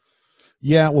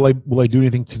 yeah, will I do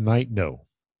anything tonight? No,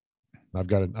 I've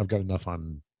got enough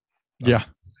on. Yeah.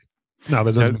 No,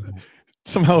 that doesn't.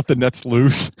 Somehow if the Nets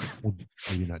lose Well,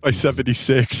 maybe not by do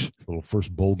 76. a little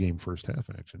first bowl game, first half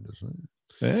action, doesn't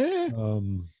it? Eh,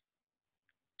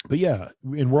 But yeah,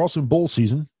 and we're also in bowl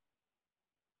season.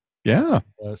 yeah.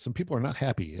 Some people are not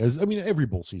happy. Every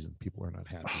bowl season, people are not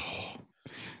happy.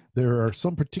 There are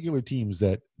some particular teams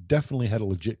that definitely had a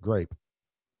legit gripe.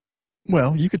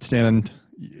 Well, you could stand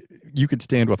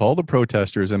with all the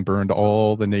protesters and burned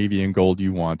all the navy and gold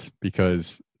you want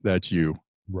because that's you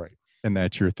Right. and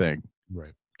that's your thing.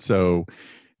 Right. So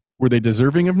were they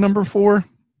deserving of number 4?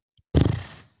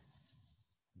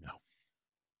 No.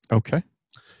 Okay.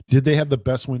 Did they have the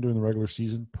best win during the regular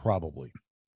season? Probably.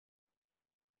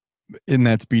 And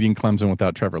that's beating Clemson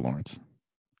without Trevor Lawrence.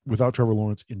 Without Trevor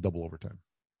Lawrence in double overtime,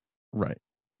 Right.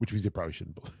 which means they probably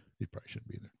shouldn't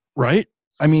be there. Right?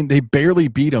 I mean, they barely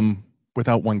beat him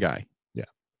without one guy. Yeah.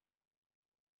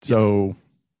 So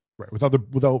Right.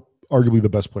 Without arguably the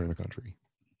best player in the country.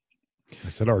 I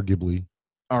said arguably.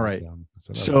 all right. I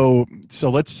said arguably. So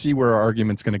let's see where our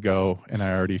argument's going to go, and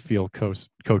I already feel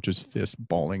coach's fist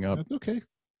balling up. That's okay.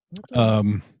 That's all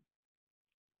right.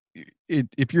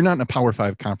 If you're not in a Power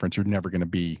 5 conference, you're never going to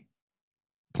be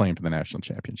playing for the national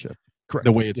championship. Correct.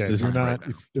 The way it's Yeah, designed you're right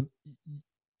not, now.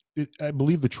 I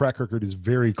believe the track record is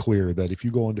very clear that if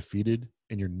you go undefeated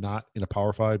and you're not in a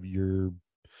Power 5, you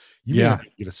may not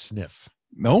get a sniff.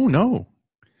 No.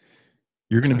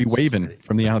 You're going to be waving Cincinnati.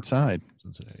 from the outside.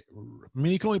 Cincinnati. I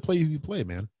mean, you can only play who you play,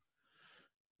 man.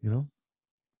 You know?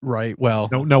 Right. Well,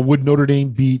 Now, would Notre Dame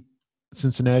beat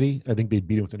Cincinnati? I think they'd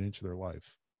beat them within an inch of their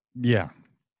life. yeah.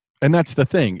 And that's the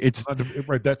thing. It's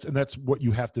right. That's what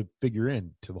you have to figure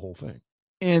in to the whole thing.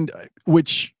 And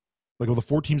which, like, of the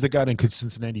 4 teams that got in, could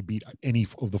Cincinnati beat any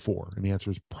of the 4? And the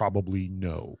answer is probably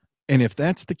no. and if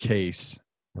that's the case,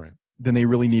 Right. then they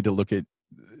really need to look at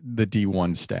the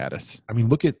D1 status. I mean,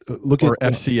 look at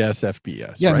FCS,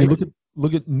 FBS. Yeah, right? I mean,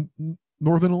 look at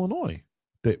Northern Illinois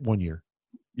that one year.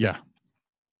 Yeah.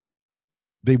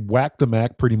 They whacked the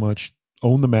MAC pretty much,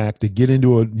 own the MAC. They get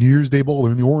into a New Year's Day Bowl or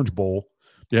in the Orange Bowl.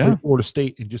 Yeah. Play Florida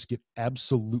State and just get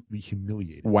absolutely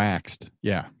humiliated. Waxed.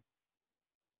 Yeah.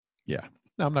 Yeah.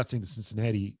 Now, I'm not saying that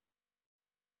Cincinnati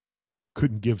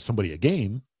couldn't give somebody a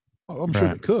game. I'm sure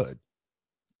Right. they could.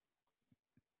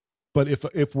 But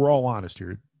if we're all honest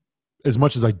here, as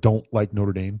much as I don't like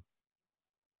Notre Dame,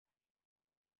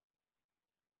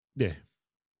 yeah,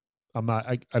 I'm not.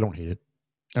 I don't hate it.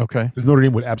 Okay. Because Notre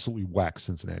Dame would absolutely whack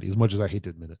Cincinnati. As much as I hate to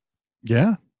admit it,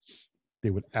 Yeah. they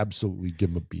would absolutely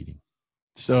give them a beating.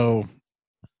 So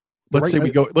let's say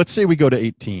we go to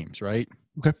 8 teams, right?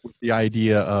 Okay. With the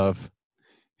idea of,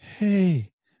 hey,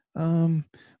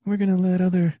 we're gonna let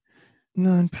other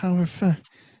non-Power 5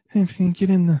 get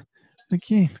in the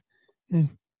game. And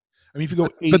I mean, if you go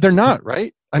 8, but they're not,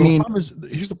 right? I well, mean, here's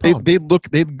the they problem.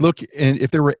 they'd look, and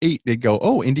if there were 8, they'd go,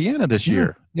 oh, Indiana this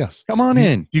year. Yes. Come on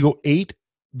in. If you go 8,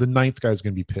 the 9th guy's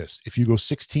going to be pissed. If you go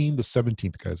 16, the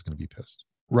 17th guy's going to be pissed.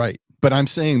 Right. But I'm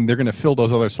saying they're going to fill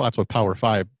those other slots with Power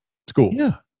 5 schools.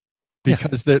 Yeah.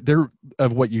 Because they're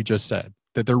of what you just said,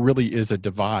 that there really is a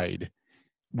divide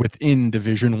within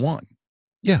Division 1.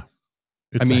 Yeah.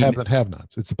 It's I the mean- have that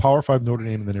have-nots. It's the Power 5 Notre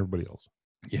Dame and then everybody else.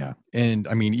 Yeah. And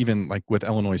I mean, even like with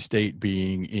Illinois State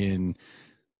being in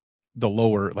the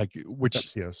lower, like, which,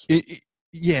 FCS.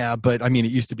 yeah, but I mean,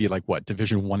 it used to be like what,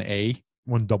 Division 1A,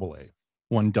 1 double A.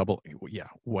 1 double, yeah,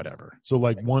 whatever. So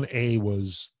like 1A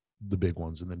was the big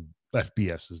ones, and then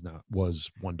FBS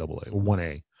was 1 double A or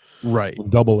 1A. Right. 1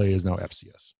 double A is now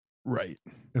FCS. Right.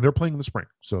 And they're playing in the spring.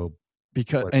 So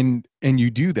Because Right. and you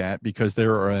do that because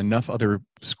there are enough other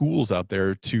schools out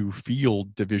there to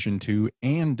field Division 2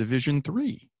 and Division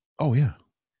 3. oh yeah.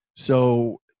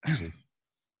 So, Easily.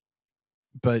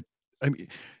 but I mean,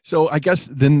 so I guess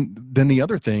then the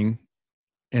other thing,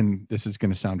 and this is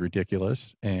going to sound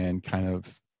ridiculous and kind of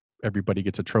everybody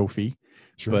gets a trophy,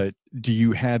 Sure. but do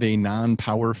you have a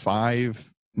non-Power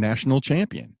 5 national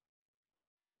champion?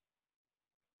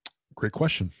 Great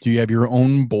question. Do you have your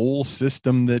own bowl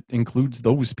system that includes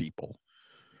those people?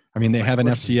 I mean, they Great have an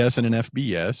question. FCS and an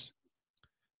FBS.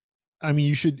 I mean,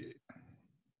 you should,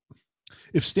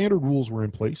 if standard rules were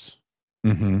in place.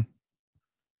 Mm-hmm.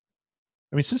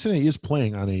 I mean, Cincinnati is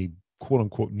playing on a quote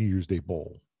unquote New Year's Day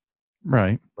bowl,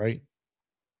 Right. right?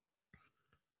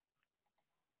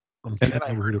 And then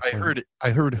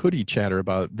I heard Hoodie chatter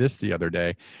about this the other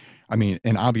day. I mean,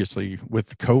 and obviously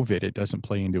with COVID, it doesn't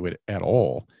play into it at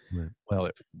all. Right. Well,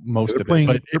 most they're of playing-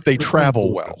 it, but if they they're playing travel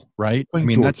Georgia. well, right? I Playing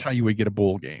mean, that's Georgia. how you would get a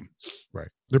bowl game. Right.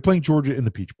 They're playing Georgia in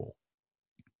the Peach Bowl.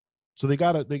 So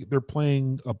they're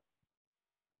playing a,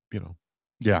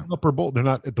 Yeah. upper bowl. They're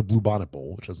not at the Blue Bonnet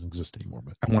Bowl, which doesn't exist anymore.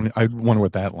 But I wonder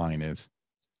what that line is.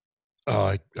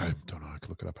 I don't know. I could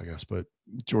look it up, I guess. But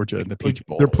Georgia and the Peach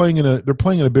Bowl. they're playing in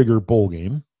a bigger bowl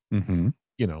game. Mm-hmm.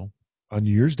 On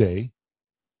New Year's Day.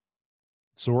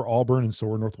 So are Auburn and so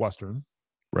are Northwestern.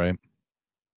 Right.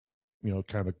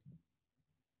 Kind of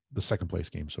the second place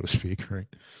game, so to speak, right?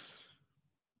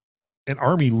 And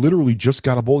Army literally just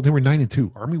got a bowl. They were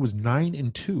 9-2. Army was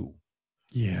 9-2.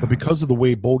 Yeah. But because of the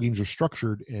way bowl games are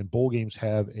structured, and bowl games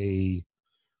have a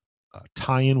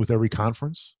tie-in with every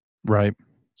conference. Right.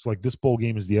 It's like this bowl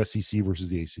game is the SEC versus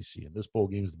the ACC, and this bowl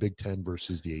game is the Big Ten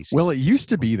versus the ACC. Well, it used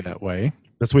to be that way.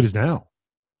 That's what it is now.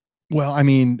 Well, I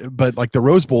mean, but like the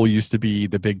Rose Bowl used to be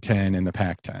the Big Ten and the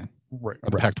Pac-10 Right. or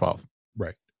the Pac-12.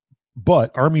 Right.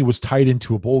 But Army was tied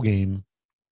into a bowl game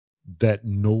that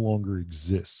no longer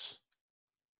exists.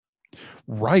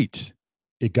 Right.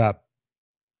 It got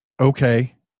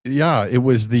Okay. Yeah, it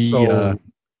was the So-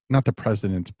 not the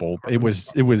President's Bowl. It was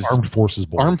Armed Forces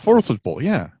Bowl. Armed Forces Bowl.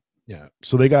 Yeah. Yeah.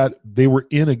 So they were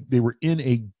in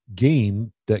a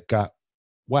game that got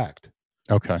whacked.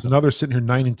 Okay. So now they're sitting here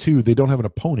 9-2. They don't have an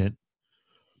opponent.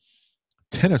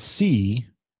 Tennessee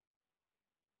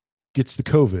gets the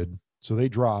COVID, so they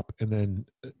drop, and then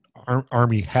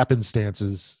Army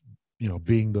happenstances,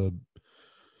 being the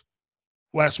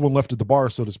last one left at the bar,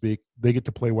 so to speak, they get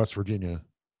to play West Virginia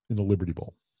in the Liberty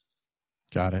Bowl.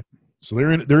 Got it. So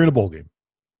they're in a bowl game.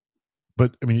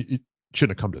 But I mean, it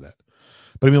shouldn't have come to that.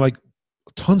 But I mean, like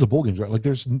tons of bowl games, right? Like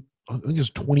I think there's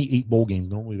 28 bowl games.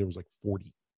 Normally there was like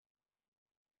 40.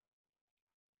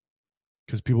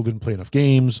 Because people didn't play enough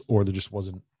games, or there just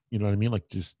wasn't, you know what I mean? Like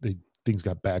things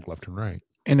got bagged left and right.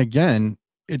 And again,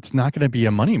 it's not going to be a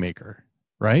moneymaker,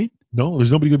 right? No,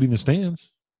 there's nobody going to be in the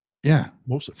stands. Yeah.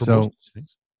 Most of So- these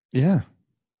things. Yeah.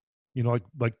 You know,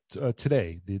 like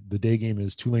today, the day game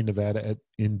is Tulane, Nevada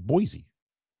in Boise.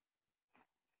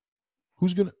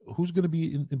 Who's gonna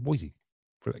be in Boise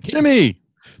for that game? Jimmy.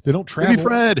 They don't travel. Jimmy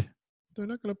Fred. They're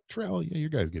not gonna travel. Yeah, you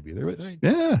guys get be there. But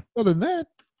Yeah. other than that,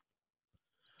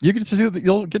 You'll get to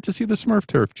see the Smurf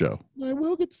turf, Joe. I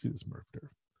will get to see the Smurf turf.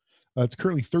 It's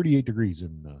currently 38 degrees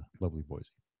in lovely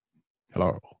Boise.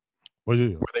 Hello.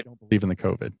 Boise, Where they don't believe in the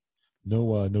COVID.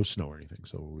 no snow or anything,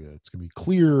 so it's gonna be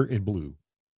clear and blue.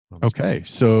 on the Okay.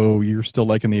 So you're still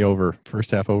liking the over,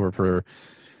 first half over for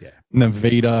Yeah.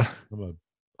 Nevada. screen.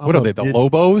 What are they? The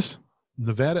Lobos?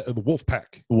 Nevada, the Wolf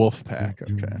Pack. Wolf Pack.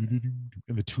 Okay. And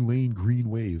the Tulane Green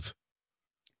Wave.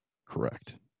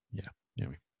 Correct.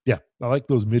 Yeah, I like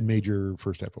those mid-major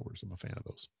first half overs. I'm a fan of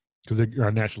those because they're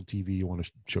on national TV. You want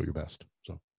to show your best.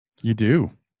 So You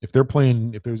do. if they're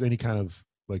playing, if there's any kind of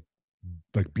like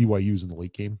BYU's in the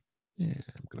late game, yeah,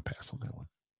 I'm gonna pass on that one.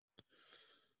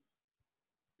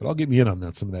 But I'll get me in on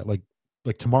that. Some of that,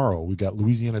 like tomorrow, we got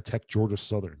Louisiana Tech, Georgia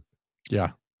Southern.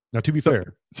 Yeah. Now, to be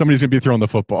fair, Somebody's going to be throwing the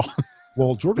football.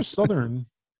 well, Georgia Southern,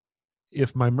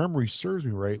 if my memory serves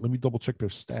me right, let me double check their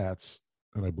stats,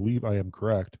 and I believe I am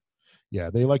correct. Yeah,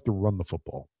 they like to run the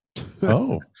football.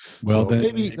 Oh. Well, So then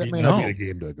maybe that may not be a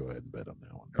game to go ahead and bet on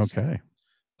that one.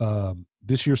 Okay.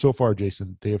 This year so far,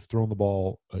 Jason, they have thrown the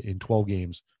ball in 12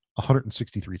 games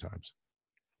 163 times,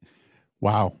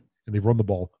 Wow. and they've run the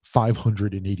ball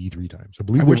 583 times. I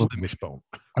believe I they wish were the- the wishbone.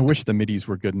 I wish the middies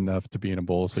were good enough to be in a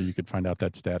bowl so you could find out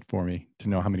that stat for me to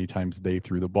know how many times they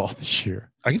threw the ball this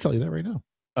year. I can tell you that right now.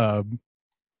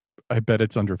 I bet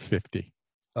it's under 50.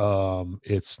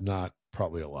 It's not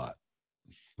probably a lot.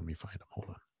 Let me find them. Hold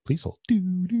on. Please hold.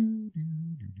 Again,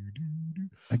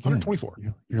 Again, 124.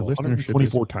 your Well, listenership is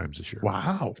 124 times this year.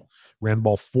 wow. Ran the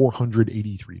ball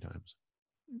 483 times.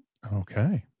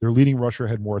 Okay. Their leading rusher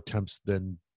had more attempts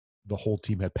than the whole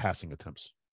team had passing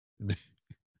attempts in the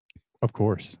Of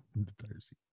course. entire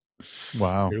season.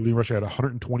 Wow. Their leading rusher had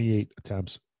 128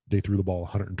 attempts. They threw the ball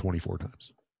 124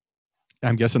 times.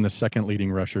 I'm guessing the second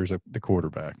leading rusher is the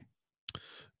quarterback.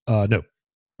 No,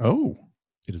 Oh.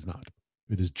 it is not.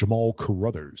 It is Jamal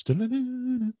Carruthers.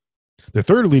 Their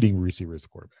third leading receiver is the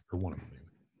quarterback, or one of them.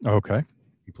 Anyway. Okay.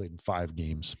 He played in 5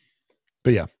 games.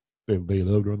 But yeah, they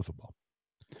love to run the football.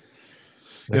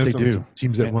 That they some do.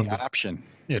 Teams that And run the option.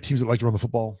 teams that like to run the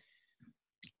football,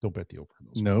 don't bet the over. on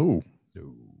those. No.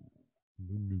 No.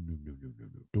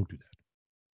 Don't do that.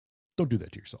 Don't do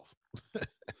that to yourself.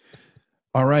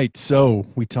 All right. So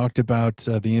we talked about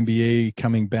the NBA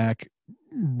coming back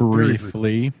Very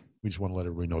briefly. We just want to let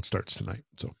everybody know it starts tonight.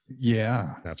 So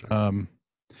Yeah. that's right.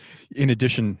 In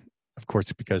addition, of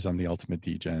course, because I'm the ultimate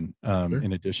DGen, Sure.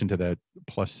 in addition to that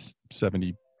plus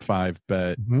 75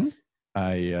 bet, Mhm.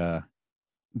 I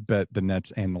bet the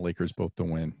Nets and the Lakers both to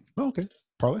win. Oh, okay.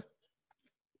 Probably.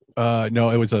 No,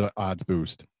 it was an odds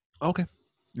boost. Okay.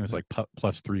 It was like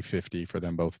plus 350 for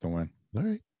them both to win. All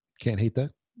right. Can't hate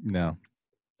that. No.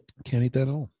 Can't hate that at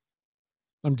all.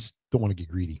 I'm just don't want to get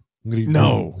greedy. I'm gonna get No.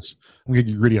 greedy on this. I'm gonna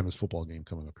get greedy on this football game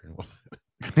coming up here.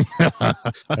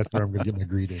 That's where I'm gonna get my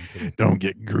greed in. Today. Don't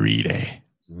get greedy.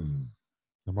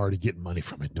 I'm already getting money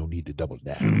from it. No need to double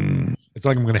down. Mm, It's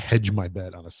like I'm gonna hedge my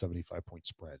bet on a 75-point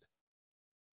spread.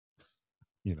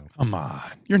 You know, come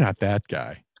on. You're not that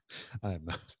guy. I am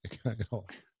not at all.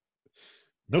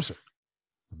 No, sir.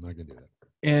 I'm not gonna do that.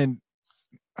 And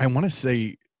I want to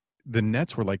say the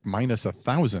Nets were like minus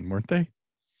 1,000, weren't they?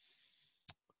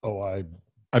 Oh,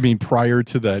 I mean, prior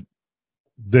to that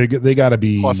they got to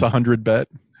be plus 100 bet,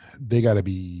 They got to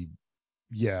be.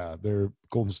 Yeah, their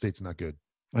Golden State's not good.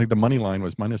 like the money line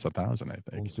was minus 1,000, I Golden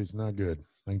think. State's not good.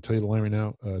 I can tell you the line right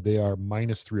now. They are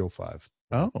minus 305.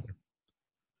 Oh,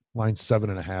 Line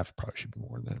 7.5 probably should be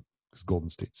more than that because Golden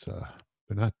State's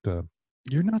they're not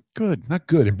you're not good. not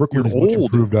good. And Brooklyn You're is much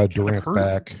old, improved. kind of Durant's hurt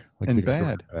back like and they got bad.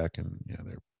 Durant back, and yeah,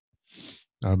 they're.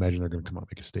 I imagine they're going to come out and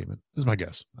make a statement. This is my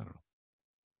guess. I don't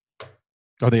know.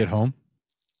 Are they at home?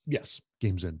 Yes,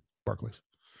 games in Barclays.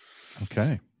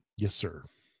 Okay. Yes, sir.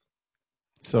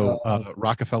 So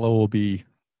Rockefeller will be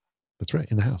That's right,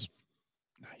 in the house.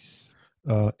 nice.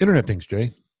 Internet things,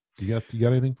 Jay. You got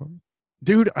anything for me?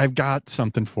 Dude, I've got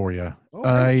something for you.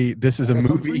 Okay. This is a I got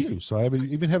something for movie. you, so I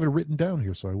even have it written down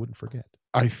here so I wouldn't forget.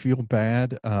 I feel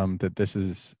bad that this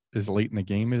is as late in the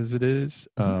game as it is.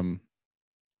 Mhm.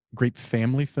 Great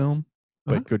family film,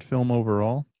 but Uh-huh. good film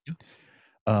overall. Yeah.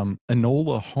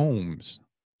 Enola Holmes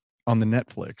on the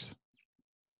Netflix.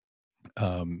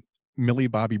 Millie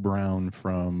Bobby Brown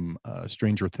from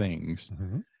Stranger Things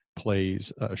Mhm.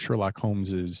 plays Sherlock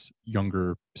Holmes's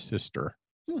younger sister.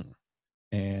 Hmm.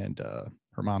 And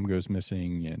her mom goes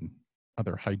missing and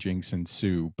other hijinks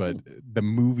ensue. But the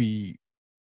movie,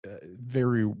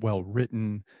 very well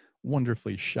written,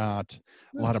 wonderfully shot,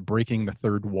 a lot of breaking the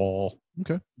third wall.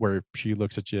 Okay. Where she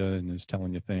looks at you and is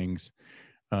telling you things.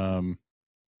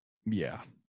 Yeah.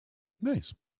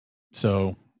 Nice.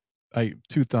 So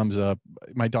 2 thumbs up.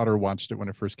 My daughter watched it when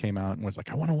it first came out and was like,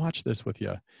 I want to watch this with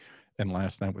you. And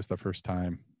last night was the first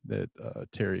time that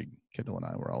Terry Kendall and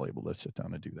I were all able to sit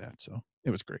down and do that. So it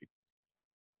was great.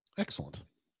 Excellent.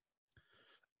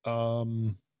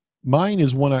 Mine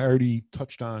is one I already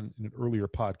touched on in an earlier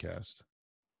podcast.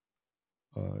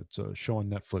 It's a show on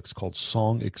Netflix called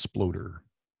Song Exploder.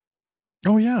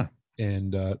 Oh, yeah.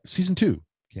 And season 2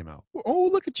 came out. Oh,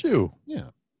 look at you. Yeah.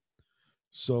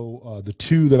 So the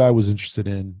 2 that I was interested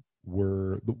in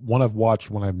were the one I've watched,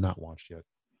 one I've not watched yet.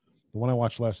 The one I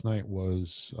watched last night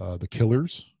was The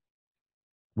Killers,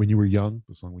 When You Were Young,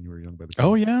 the song When You Were Young by The Killers.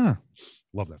 Oh, yeah.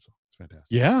 Love that song. It's fantastic.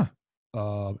 Yeah.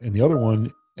 And the other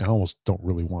one, I almost don't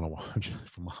really want to watch,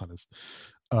 if I'm honest.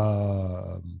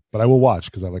 But I will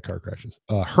watch because I like car crashes.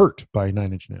 Hurt by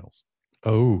Nine Inch Nails.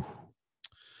 Oh.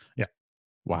 Yeah.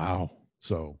 Wow.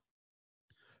 So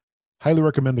highly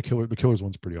recommend The Killers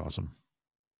one's pretty awesome.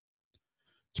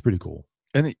 It's pretty cool.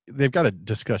 And they've got to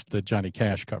discuss the Johnny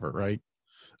Cash cover, right?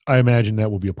 I imagine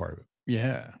that will be a part of it.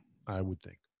 Yeah. I would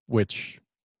think. Which,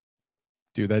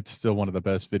 dude, that's still one of the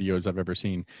best videos I've ever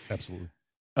seen. Absolutely.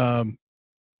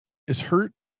 Is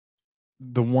Hurt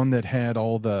the one that had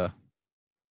all the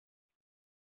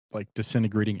like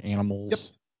disintegrating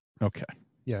animals? Yep. Okay.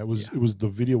 Yeah, it was. Yeah. It was the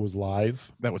video was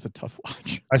live. That was a tough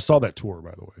watch. I saw that tour,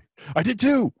 by the way. I did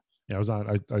too. Yeah, I was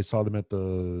on. I saw them at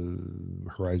the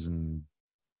Horizon,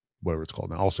 whatever it's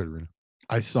called now, Allstate Arena.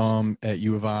 I saw them at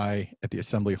U of I at the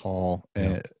Assembly Hall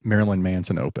at Marilyn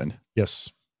Manson opened. Yes,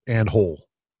 and Hole.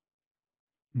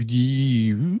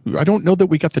 I don't know that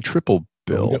we got the triple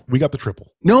bill. We got the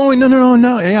triple. No.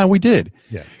 Yeah, we did.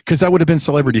 Yeah, because that would have been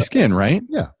Celebrity Skin, right?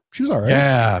 Yeah, she was all right.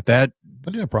 Yeah, that I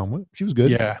didn't have a problem with it. She was good.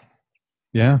 Yeah,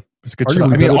 it was a good show.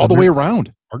 I mean, all the way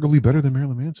around. Arguably better than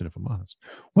Marilyn Manson, if I'm honest.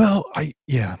 Well,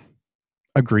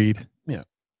 agreed. Yeah,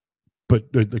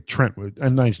 but the Trent was,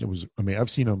 and it was. I mean, I've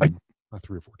seen him not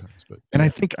 3 or 4 times, but and I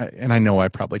think, and I know I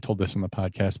probably told this on the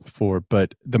podcast before,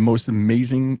 but the most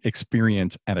amazing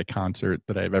experience at a concert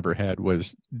that I've ever had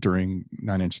was during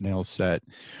Nine Inch Nails set,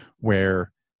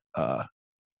 where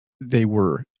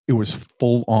it was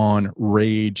full on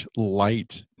rage,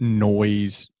 light,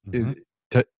 noise, and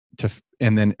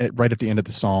then right at the end of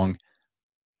the song,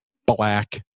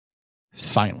 black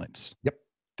silence. Yep.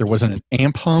 There wasn't an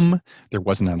amp hum. There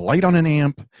wasn't a light on an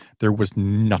amp. There was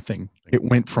nothing. It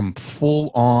went from full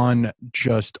on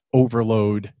just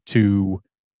overload to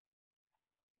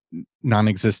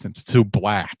non-existence, to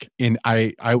black. And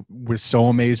I was so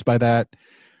amazed by that.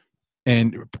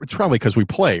 And it's probably because we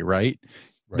play, right?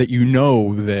 That you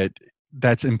know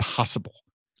that's impossible.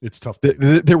 It's tough.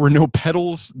 There were no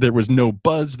pedals. There was no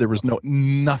buzz. There was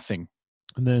nothing.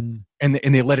 And then and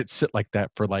they let it sit like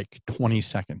that for like 20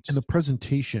 seconds. And the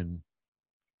presentation,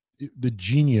 the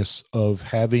genius of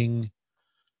having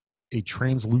a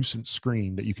translucent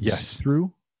screen that you can see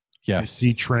through. Yes. You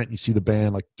see Trent, you see the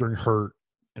band like during Hurt.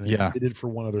 And they did it for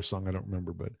one other song, I don't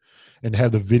remember, and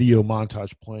have the video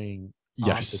montage playing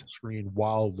on the screen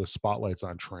while the spotlight's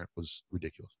on Trent was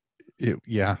ridiculous.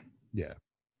 Yeah.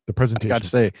 The presentation. I got to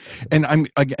say, and I'm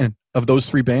again of those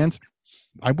 3 bands,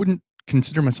 I wouldn't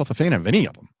consider myself a fan of any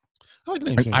of them.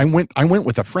 I went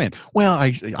with a friend. Well,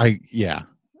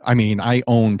 I mean, I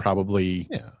own probably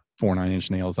 4 Nine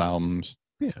Inch Nails albums.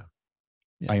 Yeah.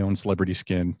 I own Celebrity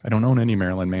Skin. I don't own any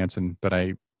Marilyn Manson, but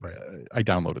I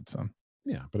downloaded some.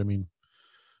 Yeah, but I mean,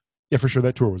 for sure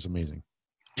that tour was amazing.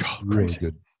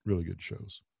 Really good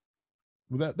shows.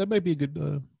 Well, that might be a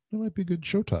good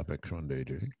show topic one day,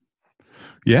 Jay.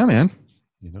 Yeah, man.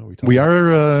 You know, we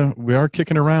are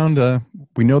kicking around.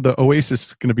 We know the Oasis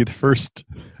is going to be the first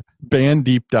band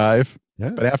deep dive. Yeah.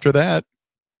 But after that,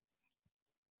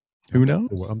 who knows?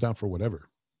 I'm down for whatever.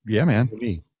 Yeah, man. For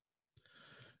me.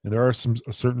 And there are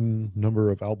a certain number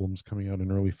of albums coming out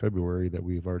in early February that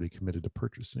we've already committed to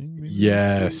purchasing. Maybe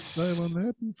yes. dive on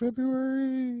that in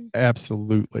February.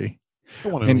 Absolutely.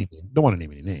 Don't want And- to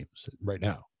name any names right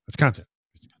now. It's content.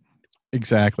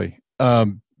 Exactly.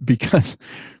 Because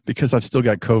I've still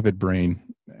got COVID brain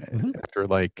Mhm. after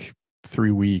like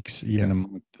 3 weeks, even Yeah. a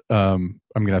month.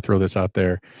 I'm going to throw this out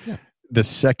there. Yeah. The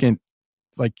second,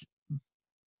 like,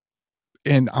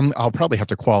 and I'll probably have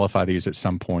to qualify these at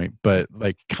some point, but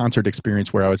like concert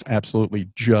experience where I was absolutely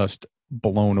just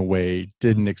blown away,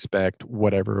 didn't expect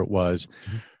whatever it was.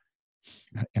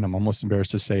 And I'm almost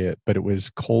embarrassed to say it, but it was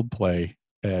Coldplay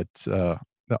at the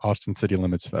Austin City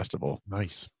Limits Festival.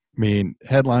 Nice. I mean,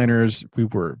 headliners, we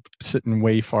were sitting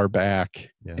way far back,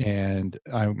 Yeah. and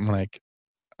I'm like,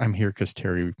 I'm here because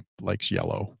Terry likes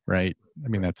yellow, right? I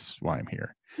mean, that's why I'm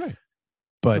here. Right.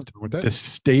 But Nothing wrong with that. the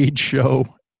stage show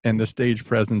and the stage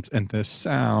presence and the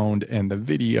sound and the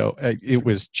video, it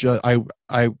was just,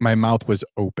 my mouth was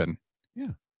open.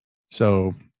 Yeah.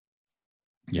 So,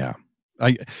 yeah,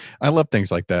 I love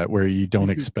things like that where you don't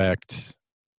do. expect.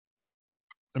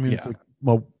 I mean, Yeah. it's like,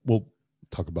 well, we'll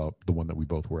talk about the one that we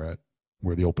both were at,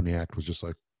 where the opening act was just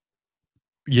like,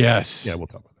 Yes. yeah, we'll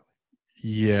talk about that.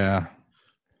 Yeah.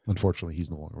 Unfortunately,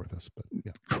 he's no longer with us, but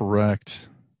yeah. Correct.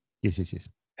 Yes.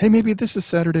 Hey, maybe this is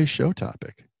Saturday's show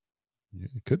topic. Yeah,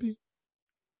 it could be.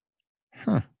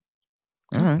 Huh.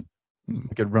 All right.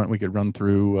 We could run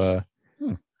through.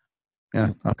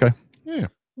 Yeah. Okay. Yeah.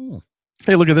 Hmm.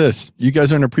 Hey, look at this. You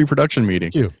guys are in a pre-production meeting.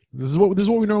 Thank you. This is what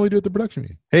we normally do at the production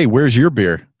meeting. Hey, where's your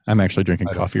beer? I'm actually drinking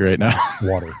I don't- coffee right now.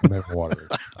 Water. I'm having water.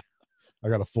 I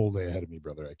got a full day ahead of me,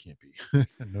 brother. I can't be.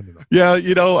 No. Yeah,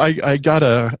 I got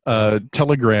a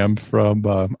telegram from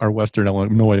our Western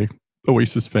Illinois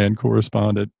Oasis fan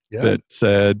correspondent Yeah. that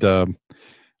said,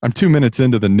 I'm 2 minutes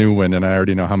into the new one, and I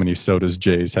already know how many sodas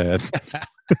Jay's had.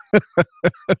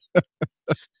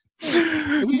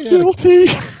 We had Guilty.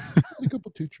 a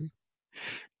couple two tree.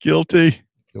 Guilty.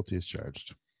 Guilty as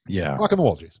charged. Yeah. Clock on the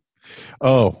wall, Jason.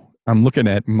 Oh, I'm looking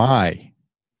at my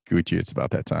Gucci. It's about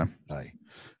that time. Hi.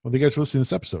 Well, thank you guys for listening to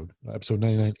this episode, episode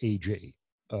 99 AJ.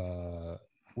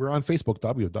 We're on Facebook,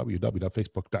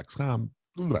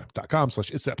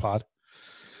 www.facebook.com/itsthatpod.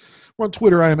 We're on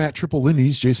Twitter. I am at Triple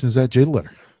Lindy's. Jason is at J the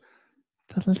letter.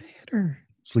 The letter.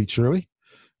 Sleet Shirley.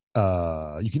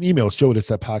 You can email us,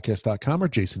 joe@itsthatpodcast.com or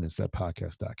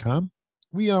jason@itsthatpodcast.com.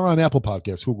 We are on Apple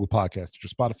Podcasts, Google Podcasts, or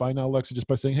Spotify now, Alexa, just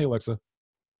by saying, hey, Alexa,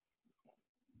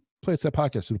 play It's That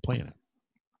Podcast through the planet.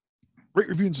 Rate,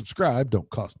 review, and subscribe. Don't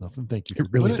cost nothing. Thank you. It for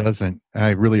really doing doesn't.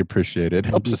 I really appreciate it. We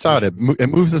Helps do us out. It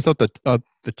moves us up the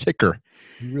ticker.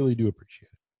 We really do appreciate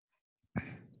it.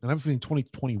 And I'm feeling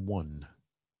 2021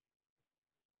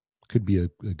 could be a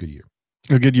good year.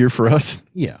 A good year for us.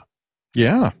 Yeah.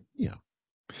 Yeah. Yeah.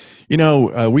 You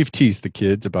know, we've teased the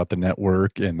kids about the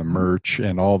network and the merch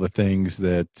and all the things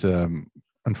that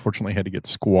unfortunately had to get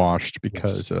squashed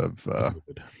because of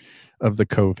the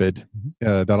COVID.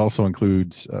 Mhm. That also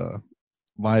includes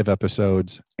live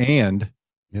episodes and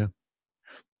Yeah.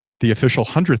 the official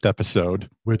 100th episode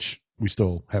Which we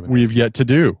still haven't. we've yet to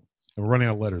do. We're running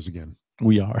out of letters again.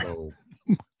 We are. So,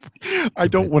 I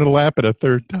don't want to laugh at a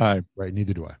third time. right.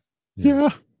 Neither do I. Yeah.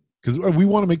 Because we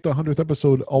want to make the 100th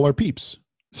episode all our peeps.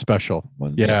 Special.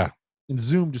 One- Yeah. And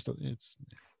Zoom just, it's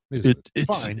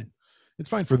It's fine. It's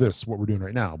fine for this, what we're doing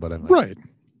right now. But I'm right.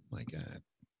 like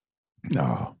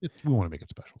No. we want to make it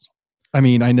special. So. I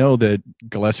mean, I know that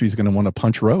Gillespie's going to want to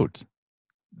punch Rhodes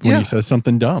when Yeah. he says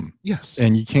something dumb, Yes.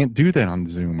 and you can't do that on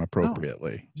Zoom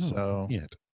appropriately. No, So you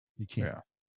can't. You can't. Yeah.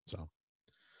 So, all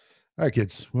right,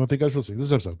 kids. We want to thank you guys for listening.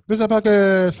 This episode. This is that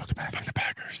podcast. Fuck the back Packers. to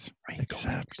Packers. Rain going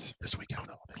Except, this weekend.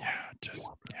 yeah,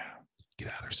 Get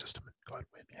out of their system and go ahead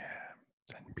and win. yeah.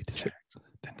 Beat the sit, Jags.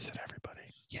 then sit everybody.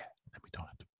 Yeah. Then we don't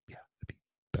have to. Yeah. It'd be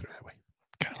better that way.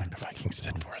 Kind of like the Vikings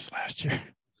did for us last year,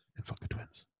 And fuck the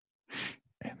Twins.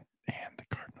 and the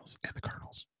Cardinals. And the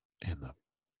Cardinals. And the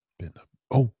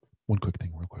oh, one quick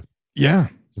thing, real quick. Yeah,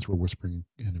 Since we're whispering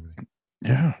and everything.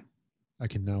 yeah. I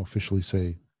can now officially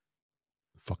say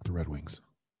fuck the Red Wings.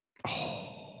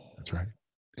 Oh, That's right.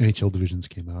 NHL divisions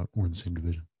came out. We're in the same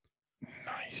division.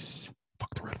 nice.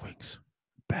 Fuck the Red Wings.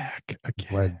 Back again.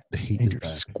 Glad the hate And is your back.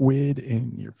 squid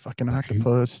and your fucking I hate-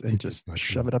 octopus, and hate just them. I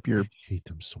shove do. it up your I hate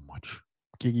them so much.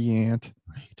 giggy ant.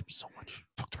 I hate them so much.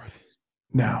 Fuck the Red Wings.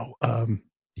 Now,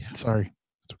 Yeah. sorry,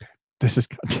 It's okay. this is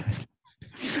content.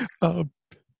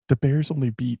 The Bears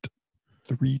only beat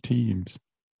 3 teams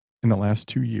in the last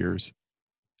 2 years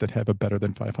that have a better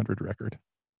than 500 record.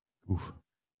 Oof.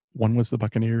 One was the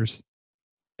Buccaneers,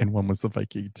 and one was the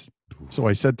Vikings. Oof. So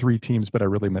I said 3 teams, but I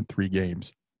really meant 3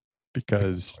 games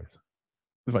because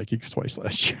the Vikings twice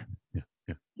last year.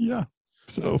 Yeah. Yeah.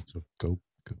 So So go.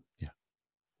 Yeah.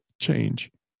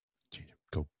 change.